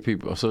 But fake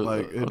people. So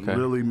it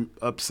really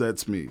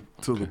upsets me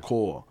to the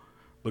core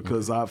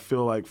because I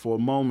feel like for a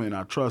moment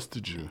I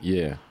trusted you.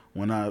 Yeah.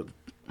 When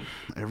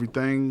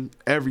everything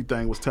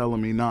was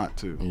telling me not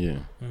to. Yeah.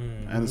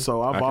 And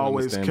so I've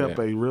always kept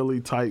a really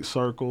tight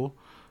circle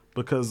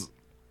because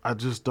I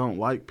just don't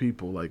like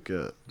people like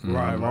that.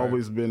 I've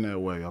always been that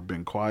way. I've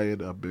been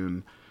quiet. I've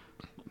been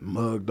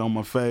mugged on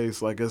my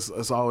face. Like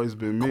it's always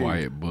been me.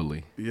 Quiet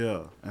bully.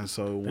 Yeah. And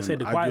so they say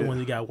the quiet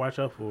ones you gotta watch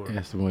out for.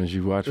 That's the ones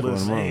you watch for.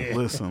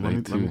 Listen, let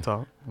me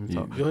talk.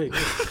 Go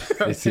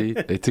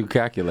ahead. They too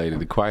calculated.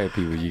 The quiet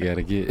people you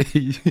gotta get.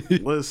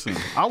 Listen,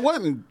 I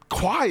wasn't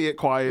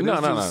quiet. No.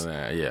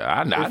 Yeah,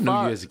 I knew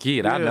you as a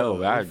kid. I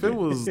know. If it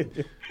was,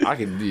 I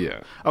can.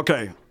 Yeah.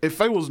 Okay.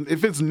 If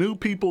it's new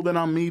people that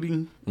I'm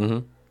meeting,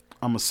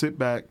 I'm gonna sit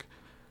back.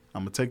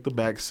 I'm gonna take the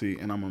back seat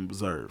and I'm gonna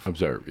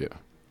observe. Yeah.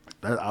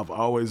 I've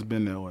always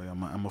been that way. I'm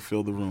gonna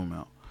fill the room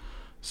out.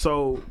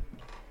 So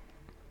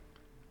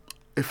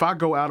if I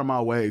go out of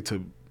my way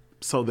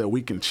so that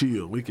we can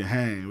chill, we can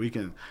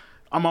hang,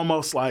 I'm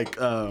almost like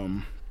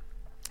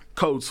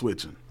code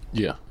switching.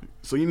 Yeah.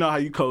 So you know how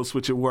you code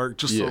switch at work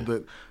just so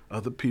that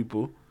other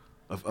people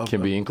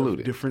can be included.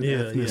 Of different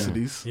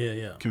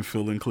ethnicities can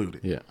feel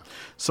included. Yeah.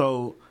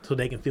 So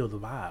they can feel the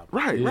vibe.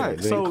 Right.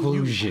 The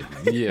inclusion.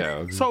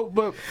 Yeah. So,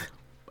 but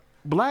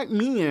black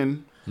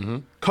men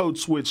code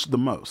switch the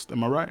most.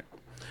 Am I right?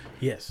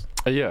 Yes.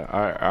 Yeah.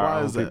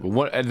 Why is that?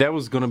 That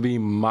was going to be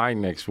my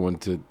next one.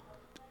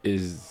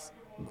 Is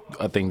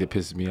a thing that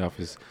pisses me off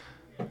is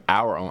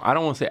our own. I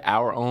don't want to say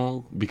our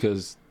own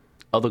because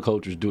other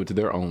cultures do it to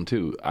their own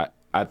too.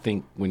 I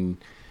think when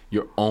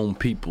your own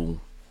people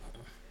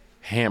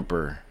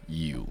hamper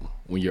you,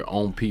 when your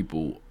own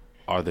people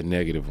are the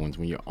negative ones,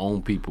 when your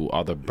own people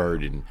are the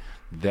burden,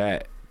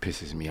 that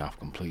pisses me off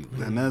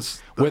completely. And that's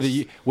whether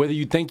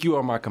you think you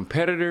are my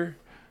competitor,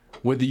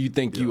 whether you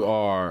think you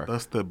are.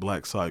 That's the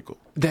black cycle.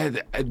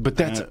 But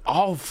that's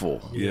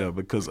awful. Yeah,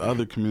 because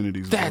other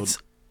communities. That's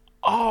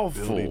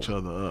awful. Build each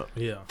other up.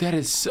 Yeah. That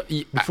is. So,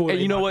 and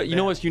you know what? You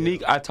know what's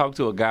unique? I talked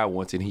to a guy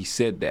once, and he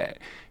said that.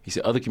 He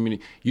said other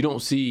community. You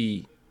don't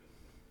see.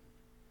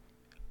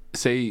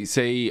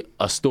 Say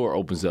a store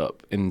opens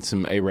up and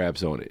some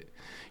Arabs on it.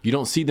 You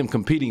don't see them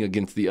competing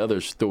against the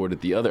other store that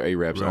the other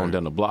Arabs own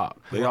down the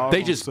block.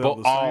 They just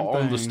all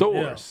own the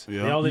stores.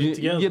 Yeah. They all in it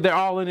together. Yeah, they're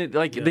all in it.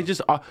 Like they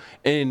just are.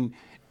 And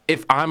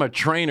if I'm a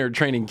trainer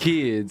training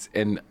kids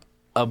and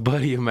a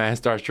buddy of mine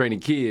starts training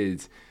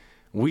kids,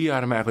 we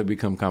automatically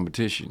become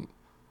competition.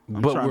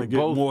 But we're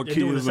both more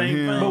kids than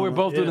him. But we're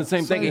both doing the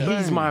same thing. And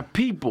he's my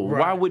people.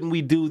 Right. Why wouldn't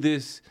we do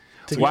this?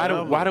 Why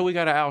do we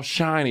gotta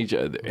outshine each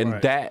other?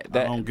 And that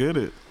I don't get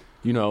it.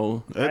 You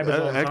know,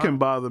 that can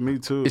bother me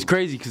too. It's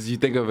crazy because you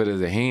think of it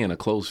as a hand. A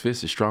closed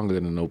fist is stronger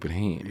than an open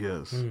hand.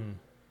 Yes.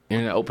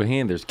 In an open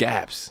hand, there's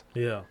gaps.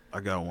 Yeah. I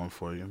got one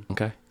for you.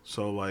 Okay.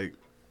 So, like,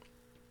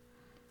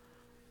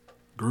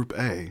 Group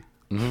A,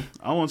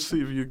 I want to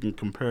see if you can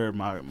compare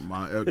my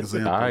examples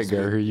All right,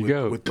 girl, here you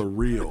go. with the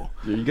real.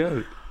 There you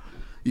go.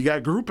 You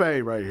got Group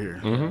A right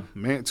here.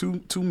 Man,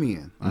 two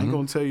men. I ain't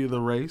going to tell you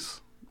the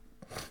race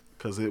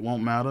because it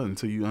won't matter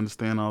until you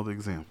understand all the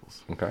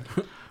examples. Okay.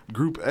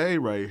 Group A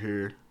right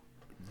here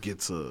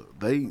gets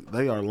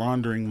they are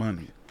laundering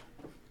money.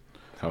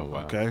 Oh,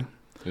 wow. Okay?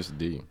 It's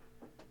deep.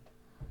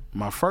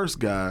 My first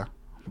guy,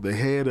 the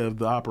head of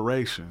the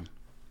operation,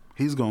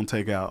 he's going to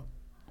take out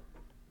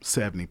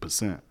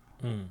 70%.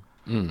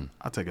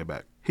 I take it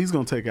back. He's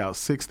going to take out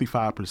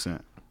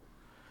 65%.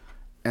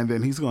 And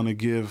then he's going to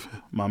give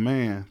my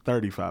man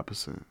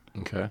 35%.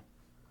 Okay.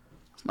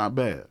 It's not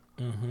bad.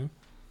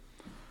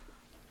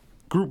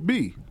 Group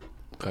B.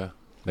 Okay.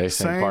 They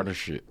same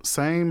partnership.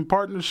 Same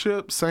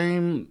partnership,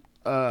 same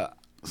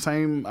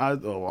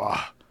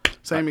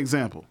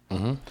example.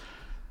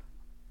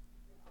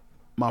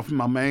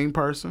 My main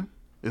person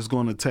is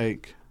going to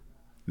take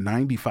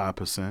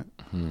 95%,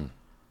 and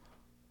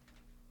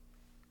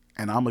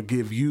I'm gonna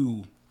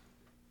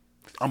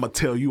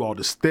tell you all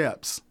the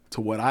steps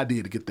to what I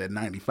did to get that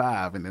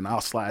 95, and then I'll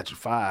slide you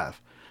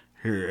 5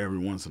 here every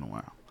once in a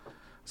while.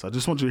 So I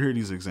just want you to hear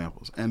these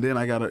examples, and then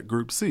I got a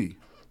Group C.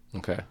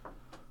 Okay.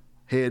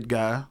 Head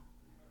guy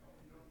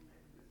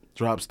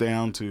drops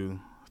down to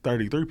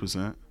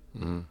 33%.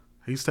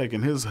 He's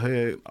taking his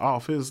head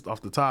off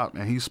the top,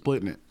 and he's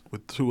splitting it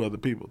with 2 other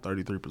people,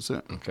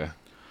 33%. Okay.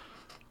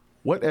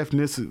 What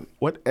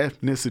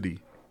ethnicity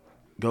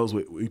goes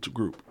with each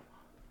group?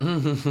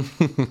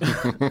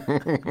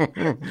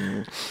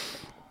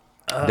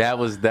 That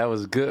was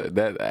good.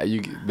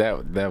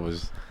 That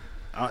was.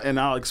 And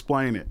I'll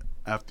explain it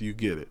after you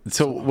get it.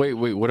 So wait.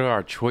 What are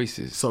our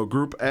choices? So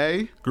Group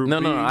A, Group B.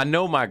 No. I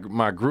know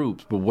my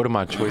groups, but what are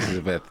my choices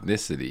of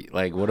ethnicity?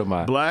 Like, what are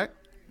my black,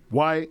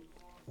 white,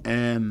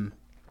 and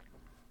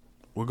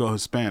we'll go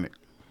Hispanic.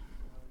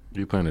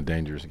 You're playing a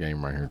dangerous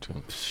game right here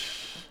too.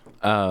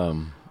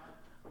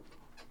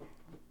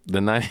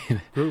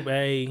 Group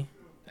A.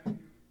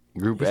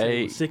 Group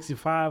A.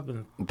 65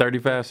 and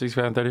 35,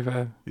 65 and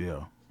 35.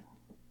 Yeah.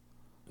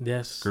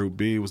 Yes. Group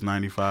B was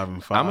 95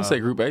 and 5. I'm gonna say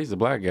Group A is the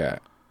black guy.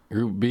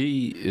 Group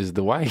B is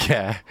the white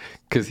guy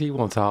because he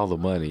wants all the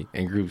money,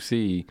 and Group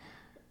C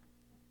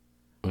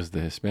was the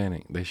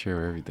Hispanic. They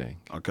share everything.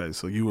 Okay,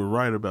 so you were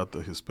right about the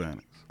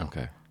Hispanics.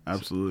 Okay.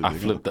 Absolutely. I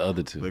flipped the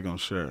other 2. They're gonna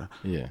share.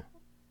 Yeah.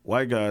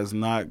 White guy is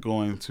not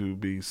going to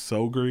be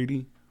so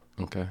greedy.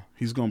 Okay.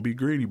 He's gonna be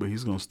greedy, but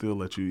he's gonna still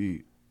let you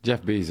eat.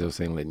 Jeff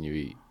Bezos ain't letting you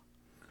eat.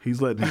 He's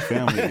letting his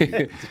family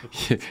eat.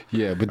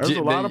 Yeah, but there's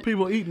a lot of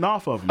people eating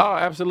off of him. Oh,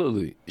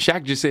 absolutely.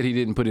 Shaq just said he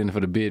didn't put in for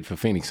the bid for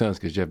Phoenix Suns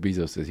because Jeff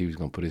Bezos says he was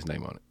going to put his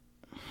name on it.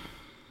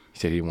 He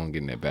said he didn't want to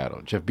get in that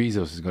battle. Jeff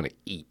Bezos is going to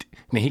eat.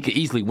 Now, he could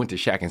easily went to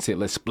Shaq and said,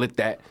 let's split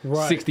that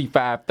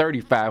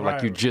 65-35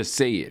 like you just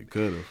said.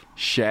 Could have.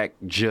 Shaq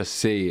just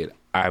said,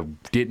 I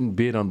didn't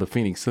bid on the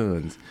Phoenix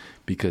Suns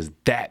because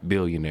that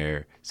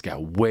billionaire has got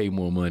way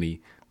more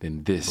money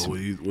than this.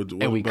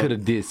 And we could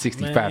have did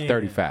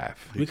 65-35.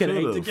 We could have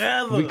ate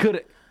together. We could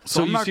have.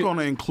 So I'm not going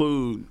to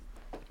include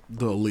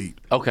the elite.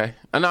 Okay.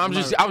 And I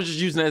was just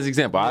using that as an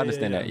example. I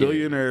understand that.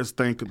 Billionaires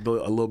think a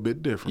little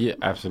bit different. Yeah,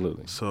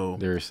 absolutely. So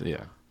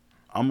yeah.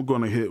 I'm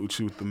going to hit with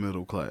you with the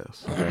middle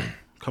class. Okay.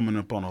 Coming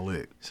up on a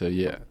lick. So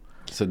yeah.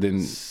 So then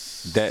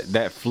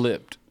that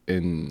flipped,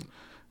 and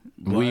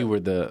we were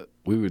the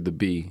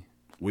B.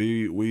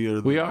 We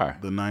are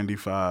the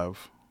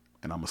 95,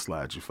 and I'm gonna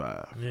slide you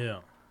 5. Yeah.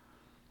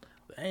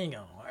 That ain't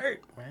gonna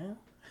work, man.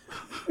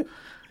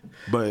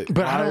 But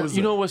I don't.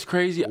 You know what's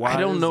crazy? I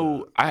don't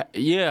know. I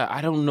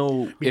don't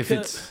know if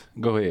it's.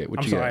 Go ahead. What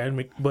I'm you sorry,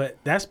 got? but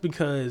that's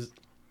because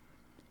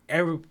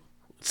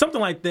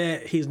something like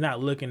that, he's not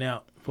looking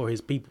out for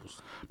his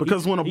peoples.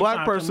 Because when a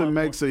black person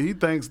makes it, he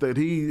thinks that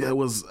he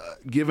was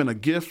given a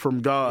gift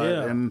from God,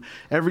 and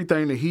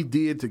everything that he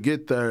did to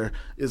get there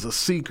is a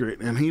secret,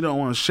 and he don't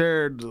want to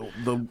share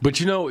the. But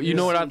you know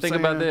what I think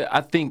about that? I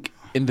think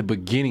in the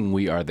beginning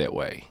we are that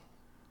way.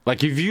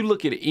 Like if you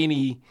look at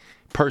any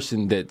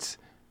person that's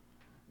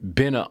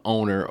been an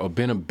owner or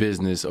been a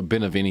business or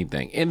been of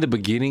anything, in the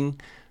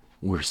beginning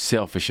we're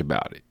selfish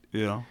about it.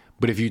 Yeah.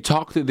 But if you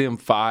talk to them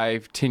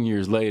 5-10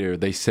 years later,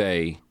 they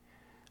say,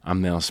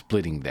 I'm now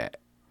splitting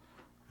that.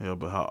 Yeah,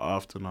 but how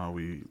often are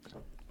we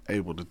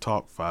able to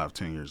talk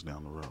 5-10 years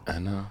down the road? I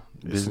know.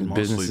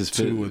 Business is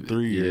 2 or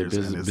 3 years,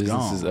 and it's business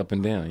gone. is up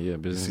and down. Yeah,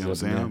 business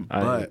is up and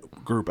down.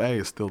 But Group A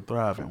is still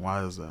thriving.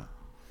 Why is that?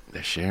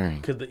 They're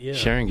sharing.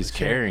 Sharing is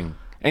caring.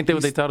 Ain't that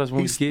what they taught us when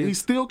we were kids? He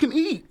still can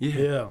eat.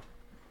 Yeah.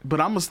 But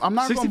I'm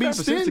not going to be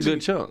stingy. Is a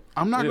good chunk.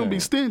 I'm not going to be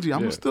stingy.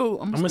 I'm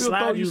still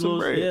throw you some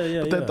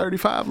bread. But that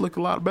 35 look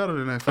a lot better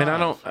than that 5. And I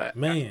don't.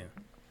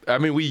 I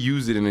mean, we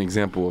use it in an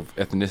example of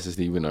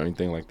ethnicity or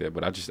anything like that.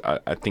 But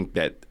I think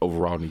that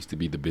overall needs to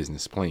be the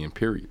business plan.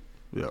 Period.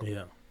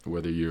 Yeah.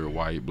 Whether you're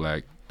white,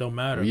 black, don't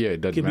matter. Yeah, it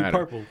doesn't matter. Be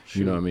purple.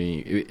 You know what I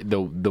mean?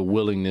 The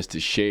willingness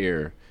to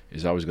share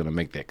is always going to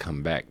make that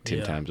come back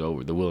 10 times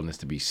over. The willingness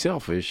to be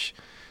selfish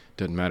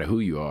doesn't matter who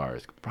you are,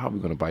 it's probably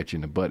going to bite you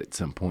in the butt at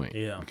some point.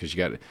 Yeah. Because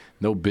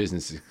no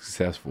business is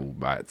successful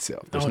by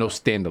itself. There's no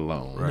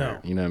standalone. Right. No.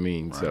 You know what I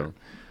mean? Right. So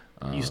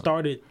you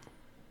started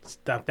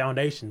that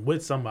foundation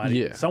with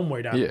somebody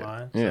somewhere down the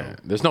line. Yeah.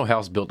 There's no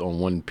house built on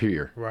one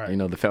pier. Right. You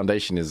know, the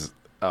foundation is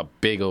a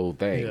big old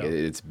thing. Yeah.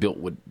 It's built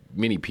with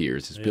many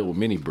piers. It's built with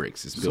many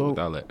bricks. It's built with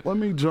all that. Let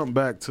me jump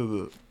back to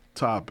the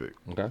topic.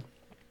 Okay.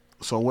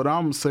 So what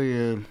I'm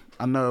saying,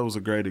 I know it was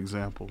a great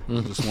example.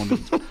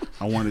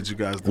 I wanted you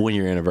guys to 1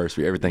 year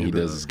anniversary. Everything he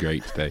does is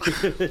great today.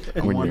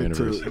 I wanted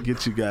to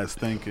get you guys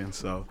thinking.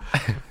 So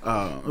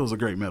it was a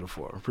great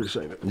metaphor.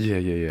 Appreciate it.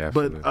 Yeah.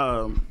 Absolutely.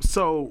 But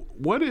so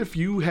what if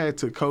you had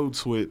to code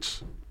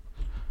switch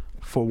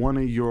for one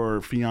of your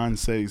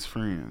fiance's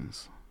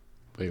friends?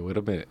 Wait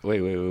a minute.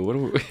 Wait. What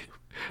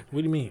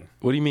do you mean?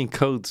 What do you mean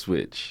code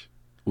switch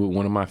with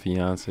one of my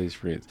fiance's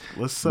friends?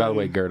 Let's say, by the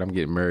way, Gert, I'm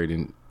getting married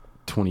in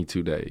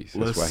 22 days.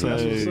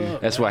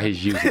 That's why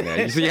he's using that.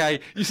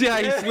 You see how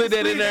he slid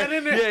that in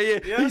there?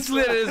 Yeah. He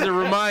slid it as a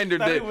reminder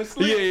that.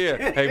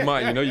 Yeah. Hey,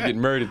 Mike, you know you're getting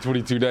married in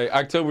 22 days.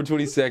 October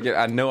 22nd.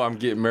 I know I'm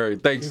getting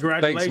married. Thanks,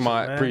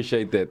 Mike.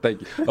 Appreciate that.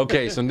 Thank you.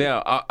 Okay, so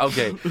now,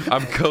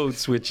 I'm code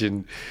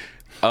switching.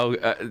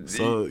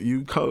 So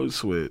you code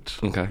switch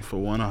for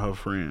one of her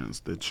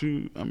friends that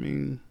you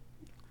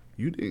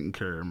didn't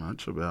care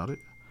much about it,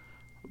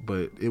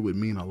 but it would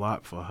mean a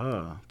lot for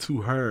her,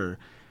 to her,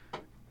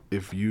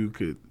 if you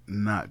could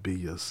not be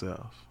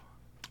yourself.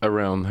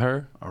 Around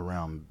her?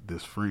 Around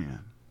this friend.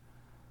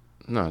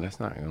 No, that's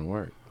not going to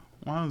work.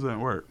 Why does that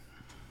work?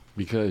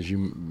 Because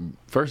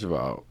first of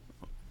all,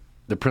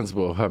 the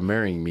principle of her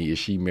marrying me is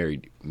she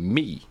married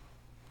me,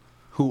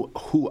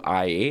 who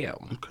I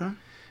am. Okay.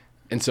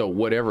 And so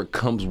whatever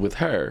comes with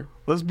her.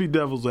 Let's be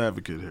devil's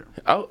advocate here.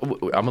 I'm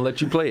going to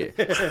let you play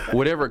it.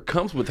 Whatever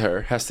comes with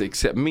her has to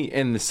accept me,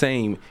 and the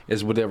same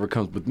as whatever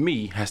comes with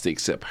me has to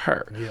accept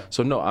her. Yeah.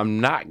 So no, I'm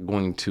not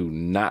going to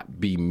not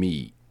be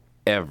me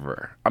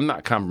ever. I'm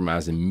not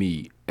compromising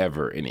me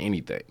ever in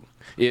anything.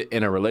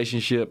 In a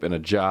relationship, in a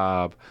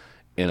job,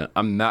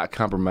 I'm not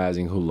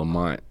compromising who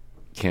Lamont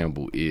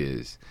Campbell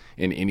is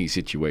in any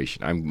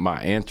situation. My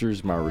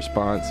answers, my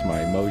response,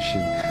 my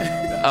emotion.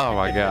 Oh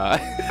my God.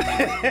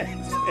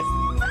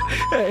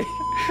 Hey,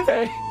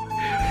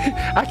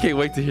 I can't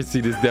wait to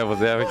see this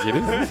devil's advocate.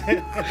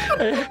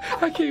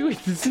 I can't wait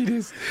to see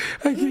this.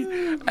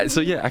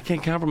 So yeah, I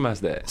can't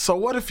compromise that. So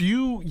what if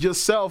you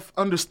yourself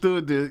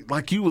understood that,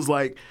 like you was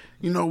like,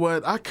 you know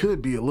what, I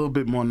could be a little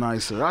bit more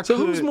nicer.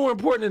 Who's more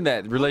important in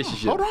that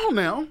relationship? Hold on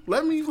now.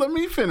 Let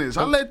me finish.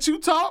 I let you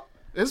talk.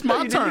 It's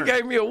my turn. You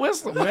gave me a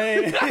whistle,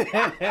 man.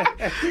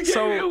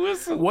 So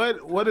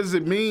what does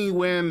it mean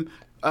when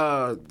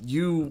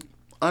you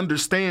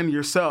understand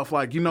yourself?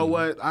 Like, you know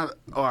what? All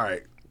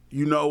right.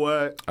 You know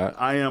what?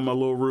 I am a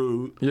little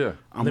rude. Yeah.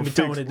 Let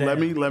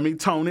me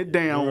tone it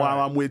down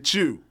while I'm with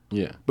you.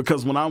 Yeah.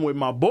 Because when I'm with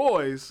my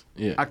boys,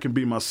 I can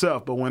be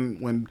myself. But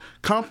when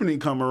company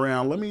come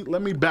around, let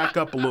me back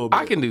up a little bit.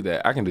 I can do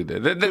that.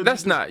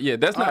 That's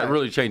not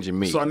really changing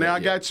me. So now I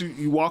got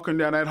you walking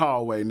down that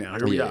hallway now.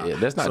 Here we are. Yeah,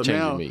 that's not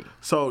changing me.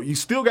 So you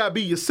still got to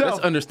be yourself.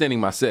 That's understanding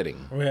my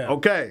setting. Yeah.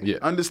 Okay. Yeah.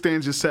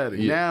 Understand your setting.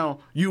 Yeah. Now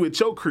you at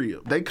your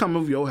crib. They come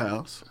over your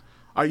house.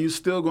 Are you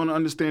still going to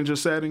understand your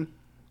setting?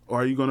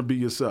 Or are you going to be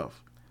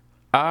yourself?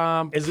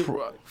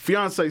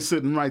 Fiance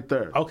sitting right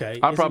there. Okay.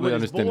 I probably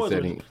understand the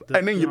setting.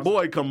 And then your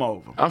boy come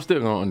over. I'm still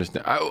going to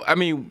understand. I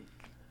mean,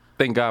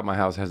 thank God my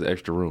house has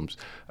extra rooms.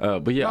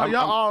 But yeah.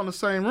 Y'all all in the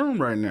same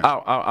room right now.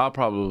 I'll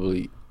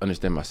probably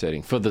understand my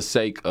setting for the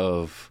sake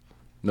of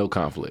no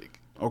conflict.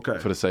 Okay.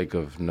 For the sake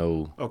of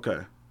no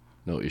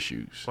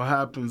issues. What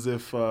happens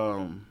if...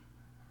 And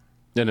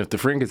if the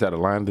friend gets out of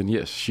line, then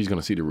yes, she's going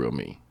to see the real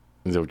me.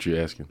 Is that what you're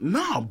asking?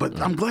 No, but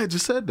I'm glad you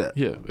said that.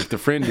 Yeah, if the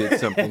friend did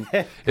something,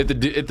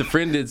 if the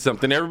friend did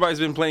something, everybody's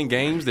been playing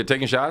games, they're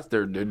taking shots,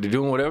 they're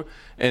doing whatever,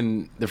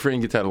 and the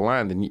friend gets out of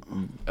line, then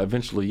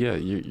eventually,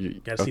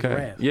 you gotta see the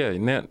wrath. Yeah,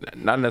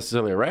 not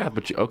necessarily a wrath,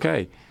 but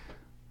okay.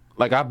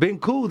 Like, I've been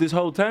cool this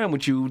whole time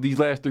with you these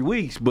last 3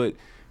 weeks, but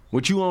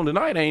what you on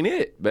tonight ain't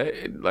it.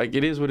 Like,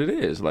 it is what it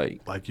is.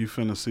 Like you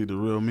finna see the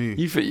real me.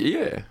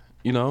 Yeah,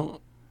 you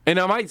know. And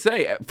I might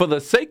say, for the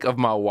sake of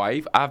my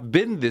wife, I've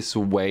been this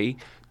way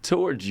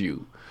towards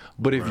you,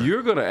 but if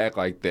you're gonna act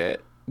like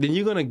that, then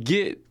you're gonna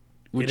get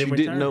what you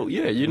didn't know.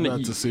 Yeah, you're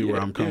not to see where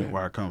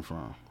I come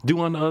from. Do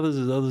unto others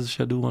as others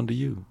shall do unto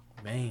you.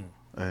 Man,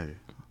 hey.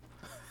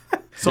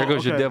 So, there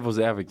goes your devil's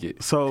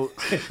advocate. So,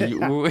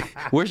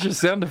 where's your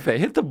sound effect?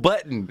 Hit the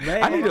button.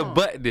 Man, I need a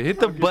button. Hit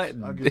the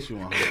button. I'll get you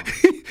one.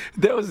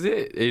 That was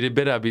it. It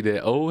better not be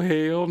that. Oh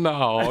hell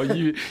no!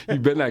 You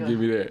better not give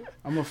me that.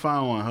 I'm gonna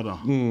find one. Hold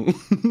on.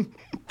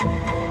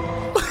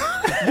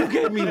 You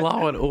gave me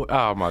Law and Order.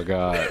 Oh my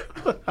God!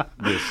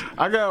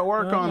 I gotta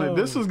work on it.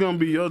 This is gonna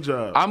be your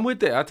job. I'm with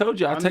that. I told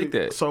you I'll take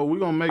that. So we're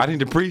gonna make. I need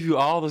to preview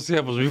all the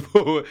samples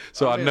before,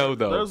 I know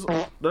though.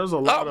 There's a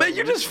lot. Oh man,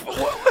 you just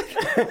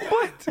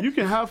what? You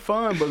can have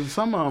fun, but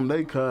some of them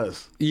they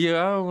cuss.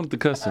 Yeah, I don't want the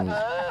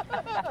customers.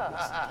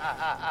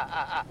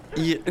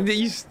 Yeah,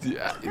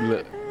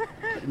 look.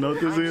 You know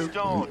what this is?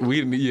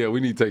 We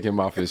need to take him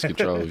off his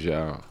controls,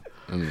 y'all.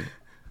 All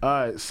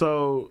right,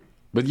 so.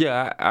 But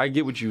yeah, I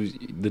get what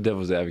the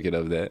devil's advocate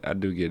of that. I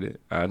do get it.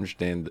 I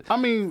understand. I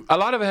mean, a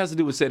lot of it has to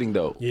do with setting,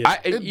 though. Yeah,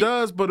 it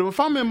does. But if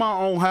I'm in my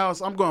own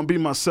house, I'm gonna be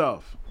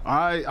myself. All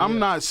right, I'm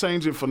not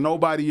changing for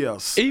nobody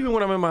else. Even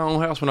when I'm in my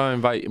own house, when I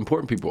invite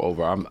important people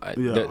over,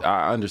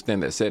 I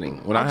understand that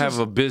setting. When I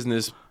have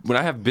business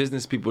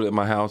people at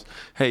my house,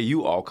 hey,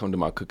 you all come to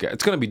my cookout.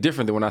 It's gonna be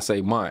different than when I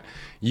say mine.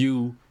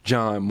 You,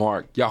 John,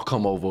 Mark, y'all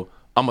come over.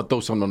 I'm gonna throw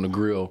something on the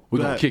grill.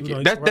 We're gonna kick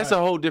it. That's a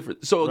whole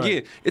different. So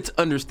again, it's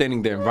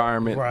understanding the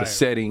environment, the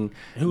setting.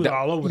 Who's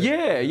all over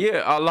there.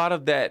 Yeah. A lot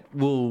of that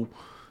will,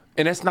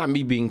 and that's not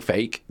me being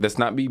fake. That's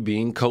not me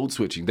being code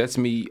switching. That's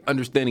me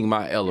understanding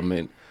my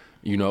element.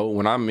 You know,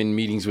 when I'm in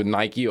meetings with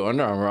Nike or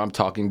Under Armour, I'm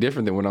talking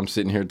different than when I'm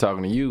sitting here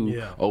talking to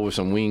you over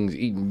some wings,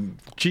 eating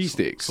cheese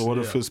sticks. So what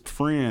if his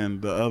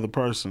friend, the other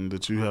person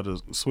that you had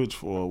to switch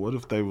for, what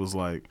if they was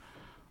like,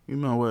 you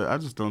know what? I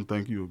just don't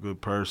think you a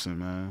good person,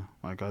 man.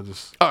 Like I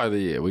just. Oh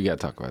yeah, we gotta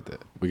talk about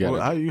that.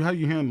 How you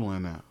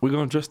handling that? We're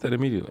gonna address that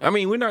immediately. I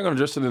mean, we're not gonna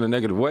address it in a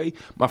negative way.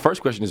 My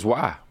first question is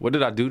why? What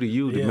did I do to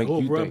you to make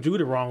you think? You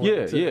the wrong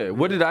way. Yeah.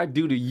 What did I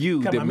do to you?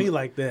 Come at me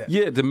like that.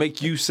 Yeah, to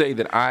make you say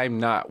that I'm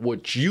not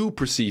what you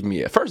perceive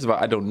me as. First of all,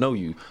 I don't know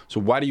you, so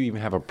why do you even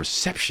have a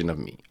perception of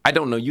me? I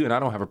don't know you, and I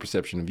don't have a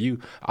perception of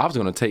you. I was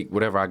gonna take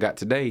whatever I got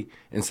today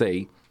and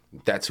say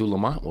that's who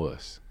Lamont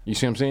was. You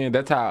see what I'm saying?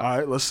 That's how. All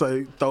right, let's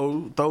say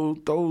throw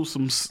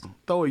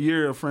a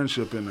year of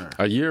friendship in there.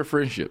 A year of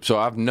friendship. So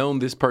I've known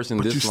this person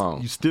this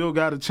long. You still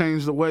got to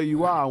change the way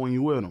you are when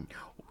you with them.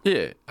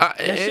 Yeah,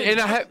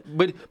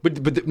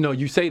 but no,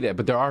 you say that,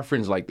 but there are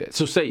friends like that.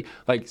 So say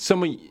like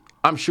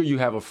I'm sure you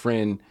have a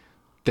friend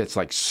that's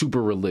like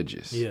super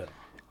religious. Yeah.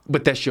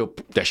 But that's your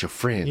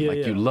friend. Yeah,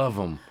 you love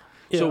them.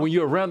 Yeah. So when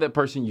you're around that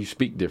person, you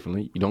speak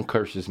differently. You don't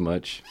curse as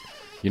much.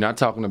 You're not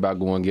talking about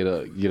going get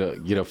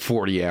a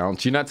 40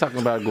 ounce. You're not talking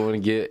about going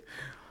and get,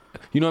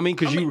 you know what I mean?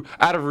 Because you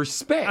out of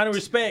respect. Out of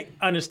respect,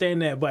 I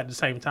understand that, but at the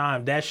same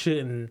time, that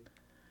shouldn't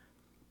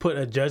put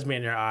a judgment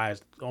in their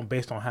eyes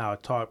based on how I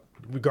talk,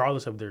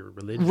 regardless of their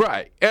religion.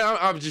 Right. And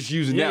I'm just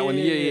using that one.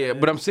 Yeah.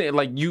 But I'm saying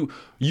like you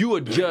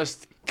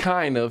adjust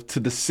kind of to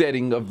the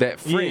setting of that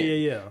friend.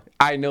 Yeah.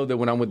 I know that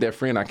when I'm with that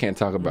friend, I can't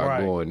talk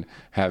about going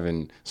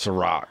having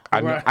Ciroc.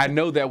 I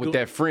know that with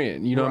that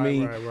friend. You know what I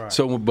mean? Right.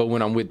 So, but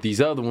when I'm with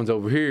these other ones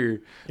over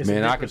here,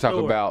 man, I can talk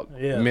about.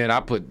 Yeah. Man, I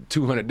put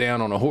 200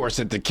 down on a horse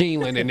at the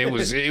Keeneland, and it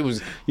was.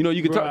 You know,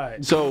 you can talk.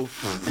 So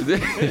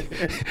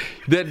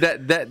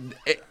that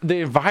the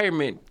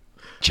environment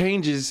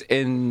changes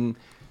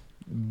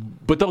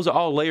but those are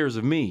all layers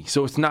of me,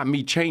 so it's not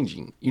me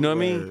changing. You know what I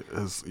mean?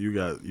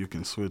 You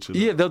can switch it.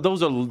 Yeah,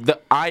 those are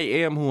I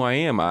am who I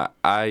am.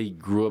 I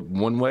grew up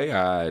one way.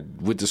 I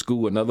went to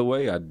school another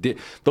way.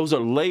 Those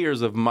are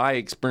layers of my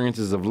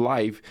experiences of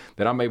life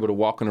that I'm able to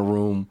walk in a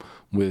room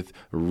with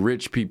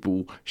rich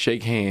people,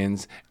 shake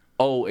hands,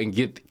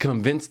 and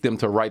convince them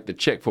to write the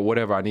check for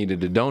whatever I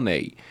needed to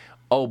donate.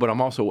 But I'm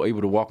also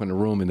able to walk in the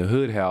room in the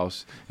hood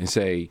house and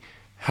say,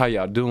 "How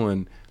y'all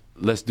doing?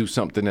 Let's do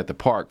something at the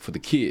park for the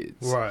kids."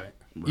 Right.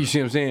 You see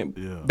what I'm saying?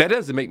 Yeah. That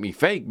doesn't make me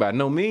fake by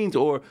no means,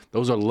 or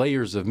those are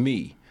layers of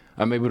me.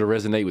 I'm able to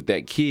resonate with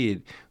that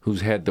kid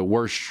who's had the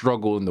worst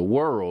struggle in the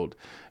world,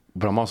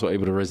 but I'm also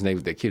able to resonate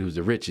with that kid who's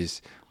the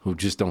richest, who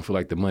just don't feel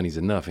like the money's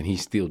enough, and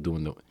he's still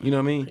doing you know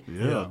what I mean?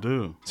 Yeah, I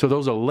do. So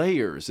those are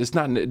layers. It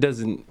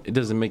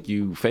doesn't make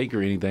you fake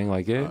or anything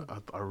like that.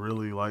 I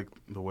really like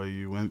the way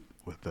you went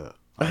with that.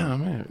 Oh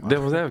man,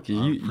 devil's advocate.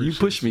 You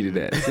pushed me to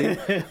that. See?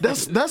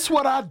 That's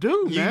what I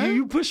do, man.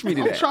 You pushed me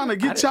to that. I'm trying to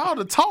get y'all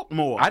to talk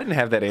more. I didn't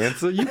have that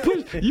answer. You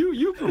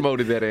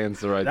promoted that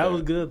answer right there. That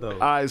was good though. All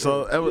right,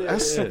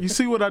 so you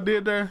see what I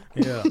did there?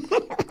 Yeah.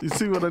 You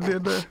see what I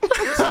did there?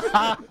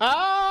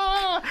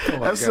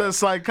 That's a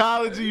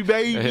psychology,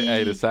 baby.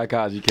 Hey, the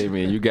psychology came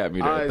in. You got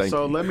me there. All right, Thank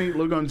you.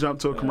 we're gonna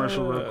jump to a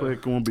commercial real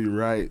quick, and we'll be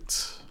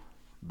right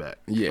back.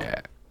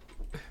 Yeah.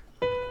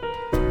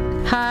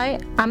 Hi,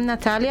 I'm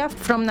Natalia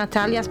from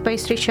Natalia's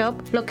Pastry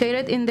Shop,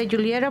 located in the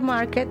Julieta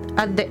Market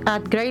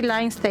at Gray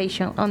Line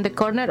Station on the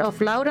corner of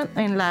Loudon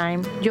and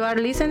Lime. You are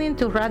listening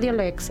to Radio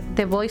Lex,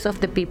 the voice of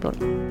the people.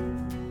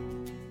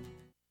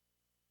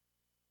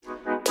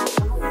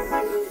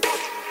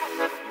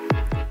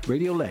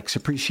 Radio Lex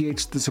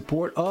appreciates the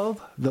support of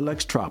the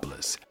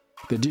Lextropolis,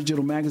 the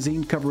digital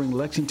magazine covering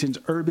Lexington's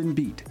urban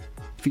beat,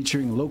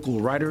 featuring local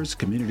writers,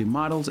 community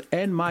models,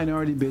 and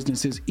minority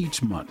businesses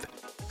each month,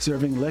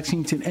 serving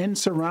Lexington and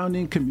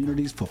surrounding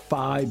communities for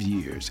 5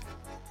 years.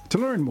 To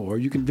learn more,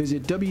 you can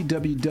visit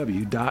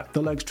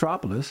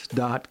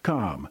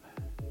www.thelextropolis.com.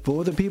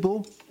 For the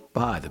people,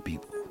 by the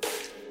people.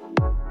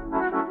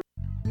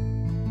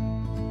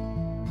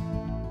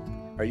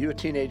 Are you a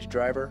teenage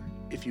driver?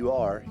 If you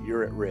are,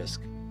 you're at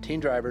risk.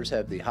 Teen drivers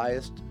have the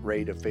highest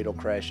rate of fatal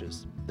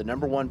crashes. The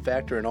number one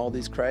factor in all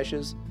these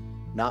crashes?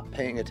 Not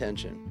paying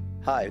attention.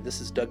 Hi, this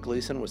is Doug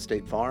Gleason with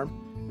State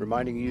Farm,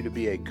 reminding you to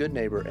be a good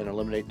neighbor and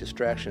eliminate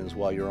distractions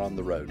while you're on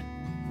the road.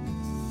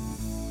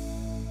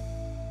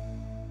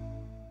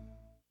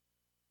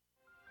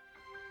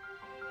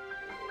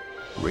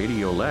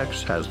 Radio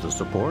Lex has the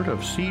support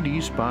of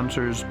CD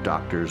sponsors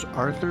Drs.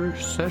 Arthur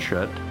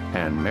Seshet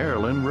and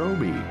Marilyn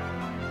Roby.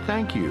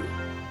 Thank you.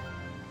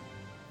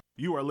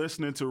 You are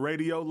listening to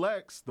Radio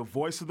Lex, the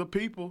voice of the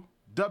people.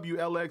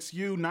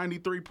 WLXU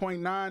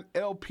 93.9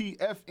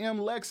 LPFM,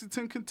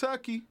 Lexington,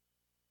 Kentucky.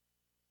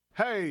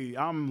 Hey,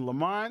 I'm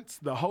Lamont,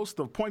 the host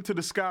of Point to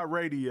the Sky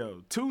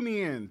Radio. Tune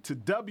in to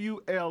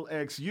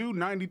WLXU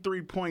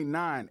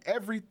 93.9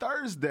 every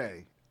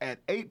Thursday at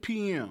 8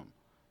 p.m.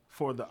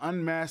 for the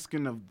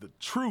unmasking of the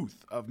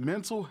truth of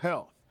mental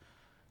health.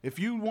 If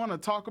you want to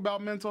talk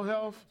about mental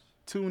health,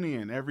 tune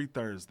in every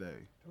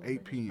Thursday,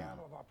 8 p.m.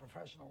 Of our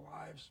professional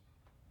lives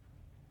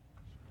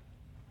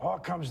all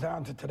comes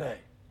down to today.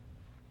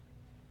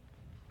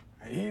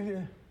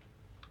 Either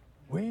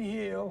we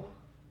heal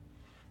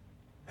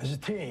as a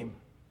team,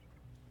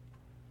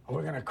 or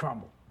we're going to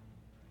crumble.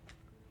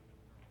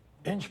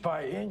 Inch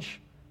by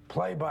inch,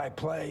 play by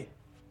play,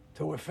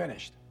 till we're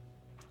finished.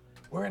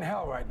 We're in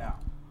hell right now,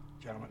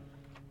 gentlemen.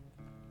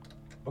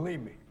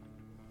 Believe me.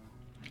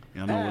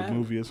 You know what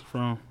movie it's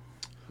from?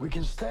 We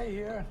can stay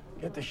here,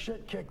 get the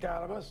shit kicked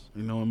out of us.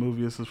 You know what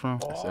movie this is from?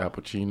 It's Al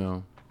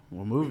Pacino.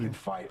 What We movie? can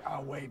fight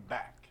our way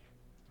back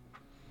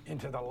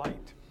into the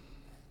light.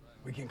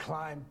 We can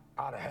climb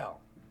out of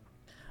hell.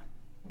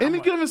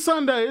 Any given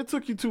Sunday, it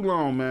took you too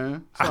long,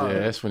 man. Sorry. Yeah,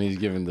 that's when he's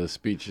giving the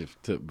speech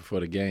before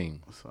the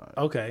game.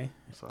 Okay.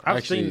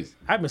 I've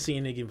been seeing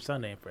Any Given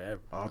Sunday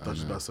forever. Oh, I thought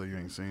you were about to say you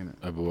ain't seen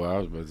it. Well, I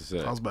was about to say.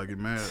 I was about to get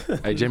mad.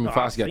 Hey, Jamie No,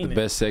 Foxx I've got the seen it.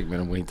 best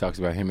segment when he talks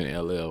about him and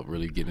LL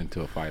really getting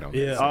into a fight on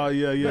Yeah. that. Oh,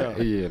 yeah.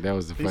 Yeah, that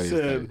was the He funniest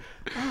said, thing.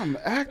 I'm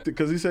acting,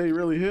 because he said he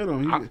really hit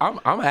him.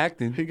 I'm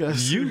acting. He got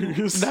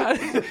serious.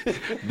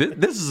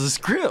 This is a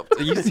script.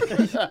 You see-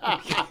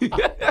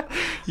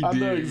 I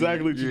know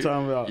exactly what you're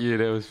talking about. Yeah,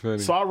 that was funny.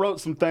 So I wrote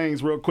some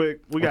things real quick.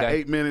 We got Okay.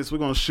 8 minutes. We're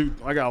going to shoot.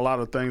 I got a lot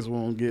of things we're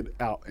going to get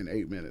out in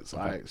 8 minutes. All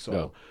right. So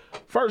Go.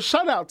 first,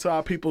 shout out to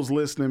our people's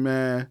listening,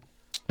 man.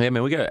 Yeah,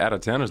 man, we got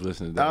out-of-towners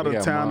listening. Out We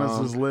of got towners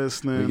Mom. is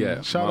listening. We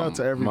got Shout out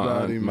to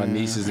everybody, my man.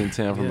 niece is in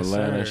town from Yes,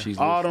 Atlanta. sir. She's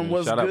Autumn listening.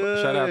 was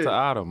Shout out good. to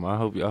Autumn. I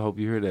hope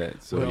you hear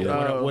that. So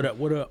yeah.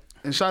 What up?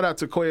 And shout out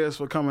to Quez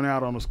for coming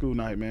out on a school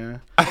night, man.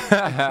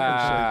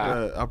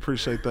 I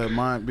appreciate that.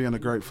 Mine being a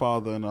great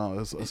father and all.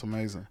 It's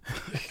amazing.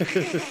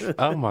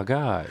 Oh my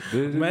God,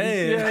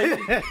 Man.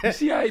 You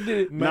see how he did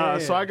it? Nah,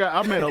 so I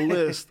made a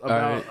list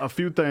about right. a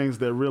few things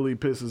that really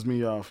pisses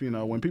me off. You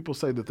know, when people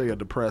say that they are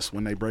depressed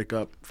when they break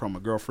up from a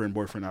girlfriend,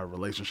 boyfriend, or a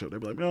relationship, they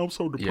be like, "Man, I'm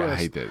so depressed." Yeah, I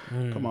hate that.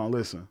 Come on,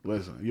 listen.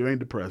 You ain't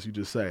depressed. You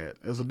just sad.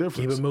 There's a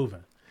difference. Keep it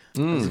moving.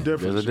 There's a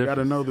difference. there's a You got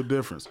to difference. know the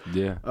difference.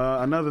 Yeah.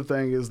 Another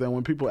thing is that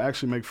when people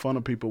actually make fun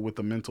of people with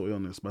a mental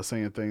illness by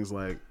saying things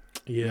like,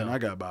 Yeah. "Man, I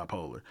got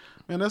bipolar,"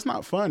 man, that's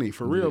not funny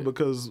for real,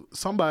 because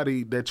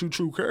somebody that you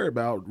true care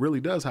about really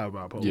does have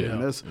bipolar. Yeah.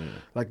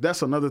 And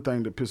that's another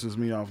thing that pisses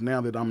me off now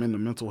that I'm in the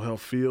mental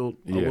health field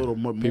a Yeah. little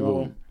more.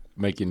 People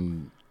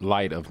making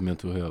light of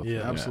mental health.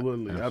 Yeah.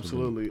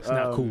 Absolutely. It's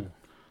not cool.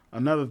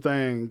 Another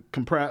thing,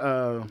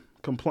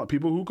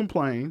 people who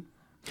complain,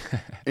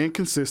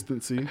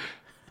 inconsistency,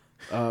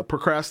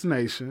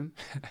 procrastination.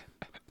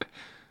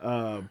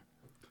 Why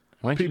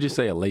don't you just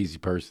say a lazy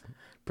person?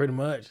 Pretty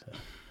much.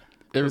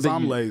 Because Everything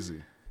I'm you-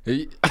 lazy.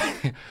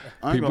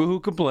 People who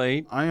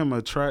complain. I am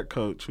a track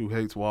coach who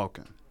hates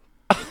walking.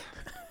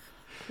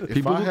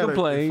 People who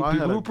complain.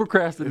 People who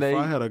procrastinate. If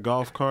I had a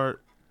golf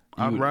cart,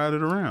 I'd would- ride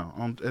it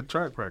around at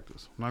track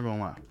practice. I'm not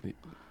gonna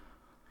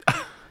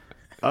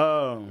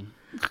lie.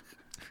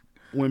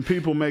 When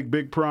people make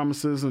big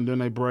promises and then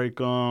they break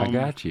them. I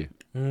got you.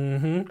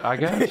 Mm-hmm. I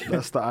got you.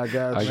 That's the I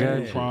got I you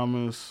got you.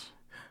 promise.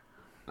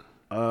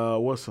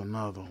 What's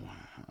another one?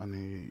 I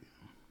need.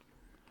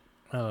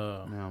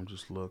 Now I'm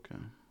just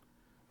looking.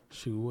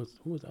 Shoot,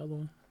 who was the other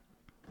one?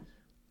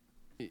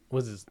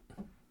 What's this?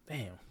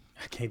 Damn,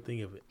 I can't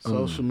think of it.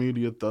 Social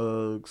media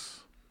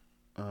thugs.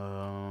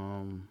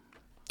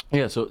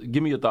 Yeah, so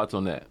give me your thoughts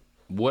on that.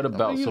 What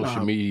about you know social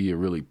how- media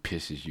really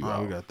pisses you We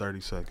off? got 30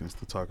 seconds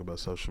to talk about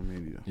social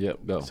media. Yep,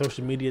 go.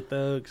 Social media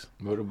thugs.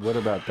 What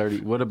about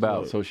 30? What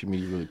about social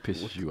media really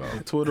pisses you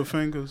off? Twitter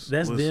fingers.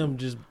 That's listen. them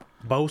just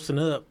boasting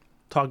up,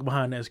 talking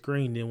behind that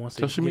screen. Then once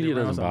they Social get media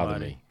around doesn't bother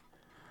somebody,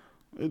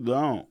 me. It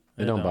don't.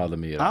 It don't bother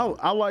me at all.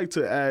 I like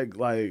to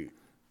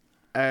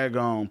ag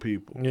on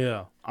people.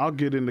 Yeah. I'll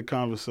get into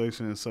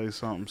conversation and say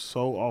something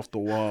so off the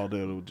wall that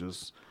it'll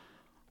just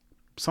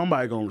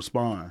somebody gonna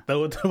respond.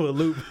 Throw it to a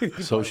loop.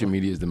 Social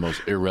media is the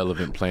most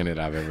irrelevant planet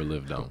I've ever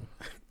lived on.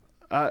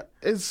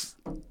 It's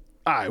all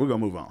right. We're gonna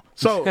move on.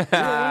 So we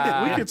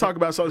can talk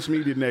about social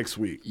media next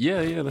week.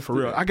 Yeah, let's for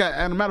do real. it.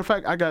 And a matter of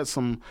fact, I got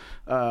some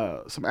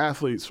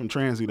athletes from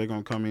Transy. They're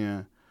gonna come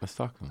in. Let's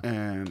talk to them.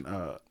 And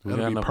We it'll got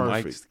be enough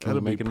perfect. mics? Can we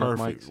It'll be make enough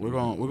perfect. mics? We're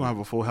gonna have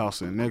a full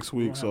house in next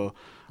week. So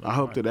I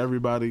hope that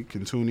everybody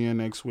can tune in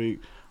next week.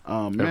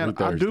 Man, I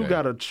do Thursday.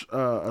 got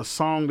a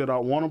song that I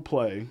want to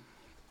play.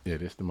 Yeah,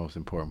 that's the most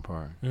important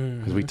part.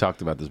 Because we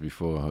talked about this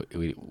before.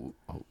 We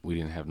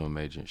didn't have no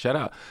major. Shout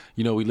out.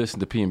 You know, we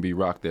listened to P&B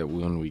Rock that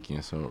one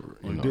weekend. So,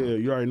 you know. Yeah,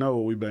 you already know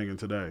what we banging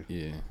today.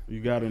 Yeah.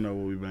 You got to know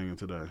what we banging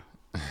today.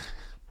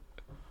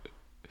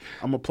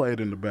 I'm gonna play it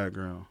in the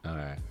background. All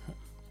right.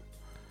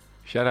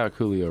 Shout out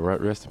Coolio.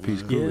 Rest in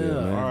peace,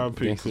 Coolio. Man.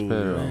 R.I.P. Gangsta's Coolio.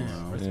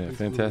 Federal. Yeah,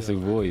 fantastic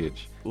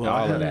voyage. Well,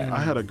 all of that. I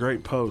had a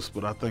great post,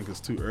 but I think it's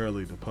too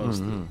early to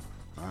post Mhm. it.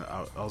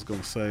 I was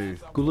gonna say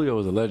Coolio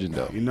was a legend,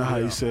 though. You know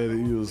how he said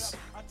he was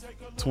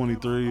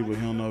 23, but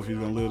he don't know if he's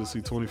gonna live to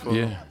see 24.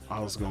 Yeah. I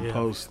was gonna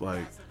post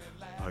like,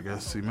 I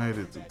guess he made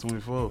it to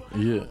 24.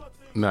 Yeah.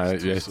 No,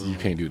 you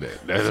can't do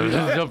that.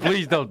 No,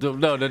 please don't do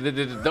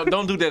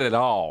that at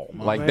all.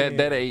 Like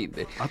that ain't.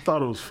 I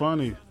thought it was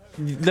funny.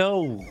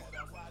 No.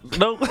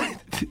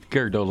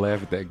 Gert, don't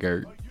laugh at that,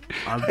 Gert.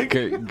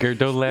 Gert,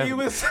 don't laugh. He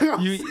was so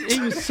serious.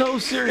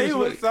 He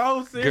was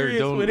so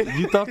serious with it.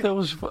 You thought that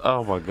was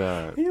oh my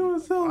God. He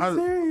was so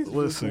serious.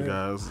 Listen,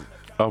 guys.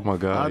 Oh my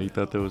God, you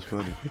thought that was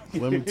funny.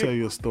 Let me tell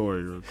you a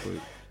story real quick.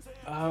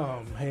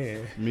 Oh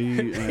man.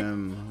 Me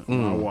and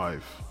my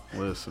wife.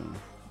 Listen,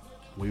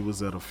 we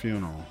was at a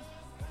funeral,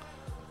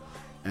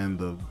 and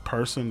the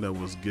person that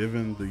was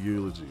giving the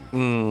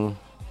eulogy.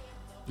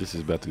 This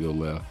is about to go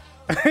left.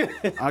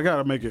 I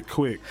gotta make it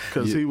quick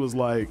because he was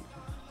like,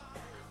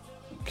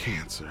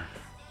 "Cancer,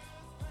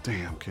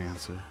 damn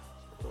cancer,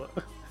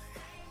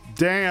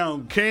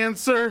 damn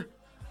cancer."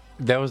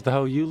 That was the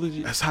whole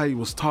eulogy. That's how he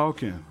was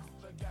talking.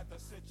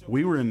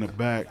 We were in the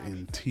back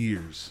in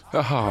tears.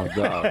 Oh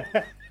God.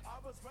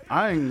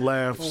 I ain't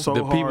laughed so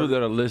the hard. people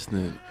that are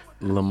listening,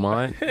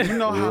 Lamont You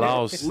know how-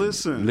 lost.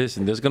 listen.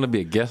 There's gonna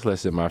be a guest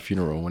list at my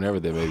funeral whenever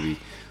there may be.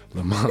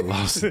 Lamont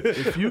Lawson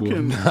If you will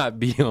can- not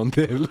be on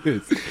that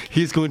list.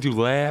 He's going to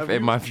laugh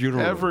at my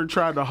funeral. Ever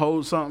tried to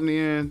hold something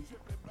in?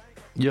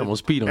 You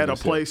almost peed on at yourself.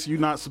 a place you're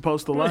not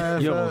supposed to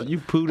laugh at. You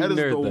pooed That in is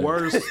the everything.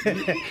 worst.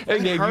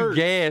 It gave you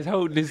gas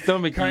holding his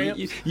stomach.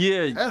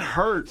 Yeah. That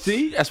hurts.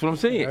 See, that's what I'm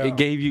saying. Yeah. It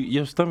gave you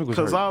your stomach was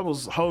Because hurt. I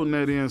was holding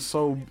that in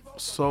so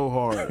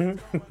hard.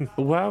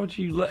 Why would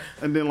you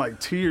And then like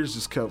tears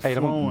just kept Hey,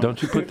 flowing.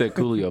 don't you put that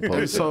Coolio And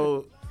post.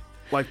 so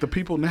like the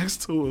people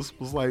next to us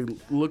was like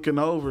looking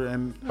over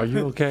and Are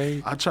you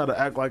okay? I tried to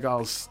act like I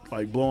was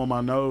like blowing my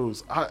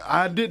nose.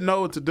 I didn't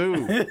know what to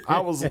do. I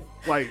was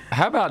like,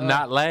 how about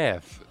not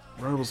laugh?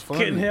 Bro, it was funny.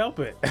 Couldn't help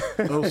it.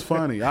 It was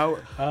funny.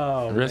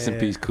 Rest in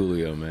peace,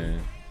 Coolio, man.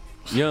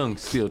 Young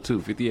still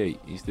too, 58.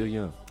 He's still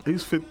young.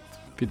 He's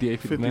 58,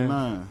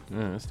 59.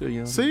 Yeah, still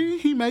young. See,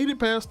 he made it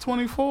past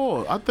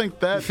 24. I think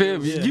that.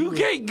 You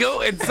can't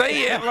go and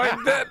say it like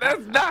that.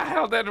 That's not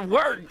how that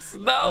works.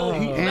 No.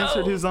 He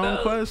answered his own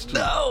question.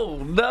 No.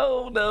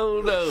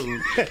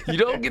 You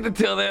don't get to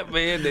tell that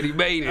man that he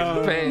made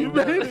it. You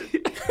made it.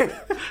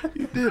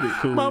 You did it,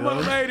 Coolio.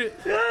 Mama made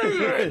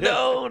it.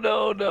 No.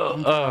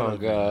 Oh,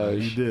 gosh.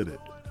 You did it.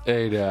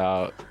 Hey,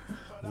 now.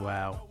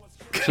 Wow.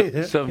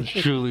 Something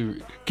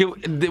truly.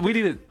 We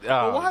need to.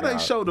 Oh, Why they God.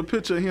 show the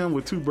picture of him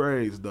with two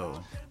braids, though?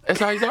 That's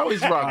how he's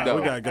always rocked, All right, though.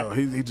 we gotta go.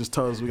 He just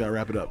told us we gotta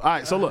wrap it up. All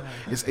right, so look,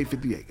 it's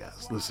 8:58,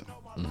 guys. Listen,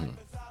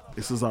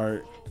 this is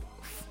our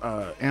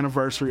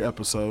anniversary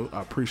episode.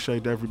 I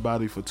appreciate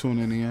everybody for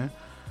tuning in.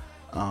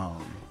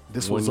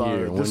 This was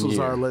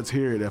our Let's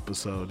Hear It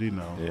episode. You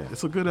know,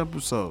 it's a good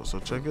episode, so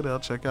check it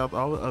out. Check out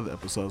all the other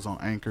episodes on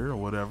Anchor or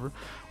whatever.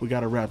 We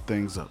gotta wrap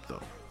things up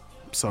though.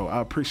 So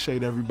I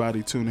appreciate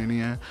everybody tuning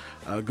in.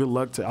 Good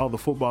luck to all the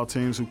football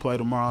teams who play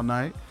tomorrow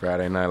night.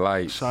 Friday Night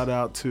Lights. Shout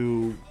out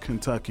to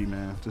Kentucky,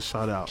 man. Just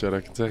shout out. Shout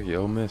out Kentucky,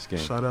 Ole Miss game.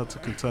 Shout out to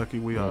Kentucky.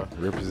 We are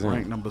represent.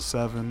 ranked number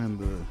 7 in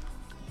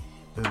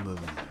the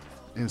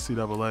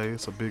NCAA.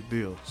 It's a big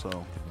deal.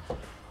 So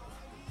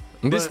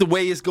This is the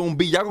way it's gonna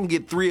be. Y'all gonna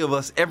get 3 of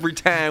us every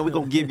time. We're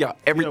gonna give y'all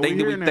everything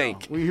that we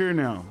think. We here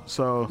now.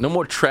 So no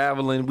more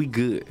traveling. We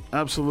good.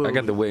 Absolutely. I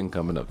got the wedding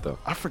coming up though.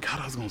 I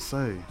forgot I was gonna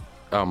say.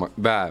 Oh my,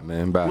 bye,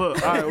 man. Bye.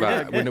 Look, all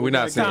right, bye. We're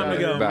not saying time to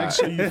that. go. Bye. Make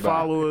sure you Bye.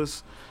 follow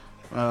us.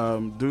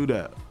 Do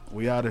that.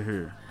 We out of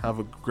here. Have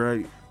a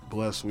great,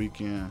 blessed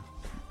weekend.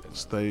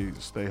 Stay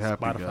happy,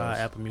 Spotify, guys.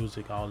 Apple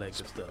Music, all that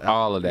good stuff.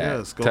 All of that.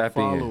 Yes, go Tap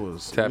follow in.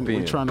 us. Tap We're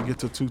in. trying to get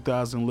to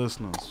 2,000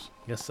 listeners.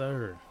 Yes,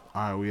 sir.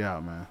 All right, we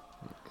out, man.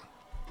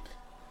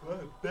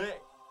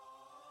 Back.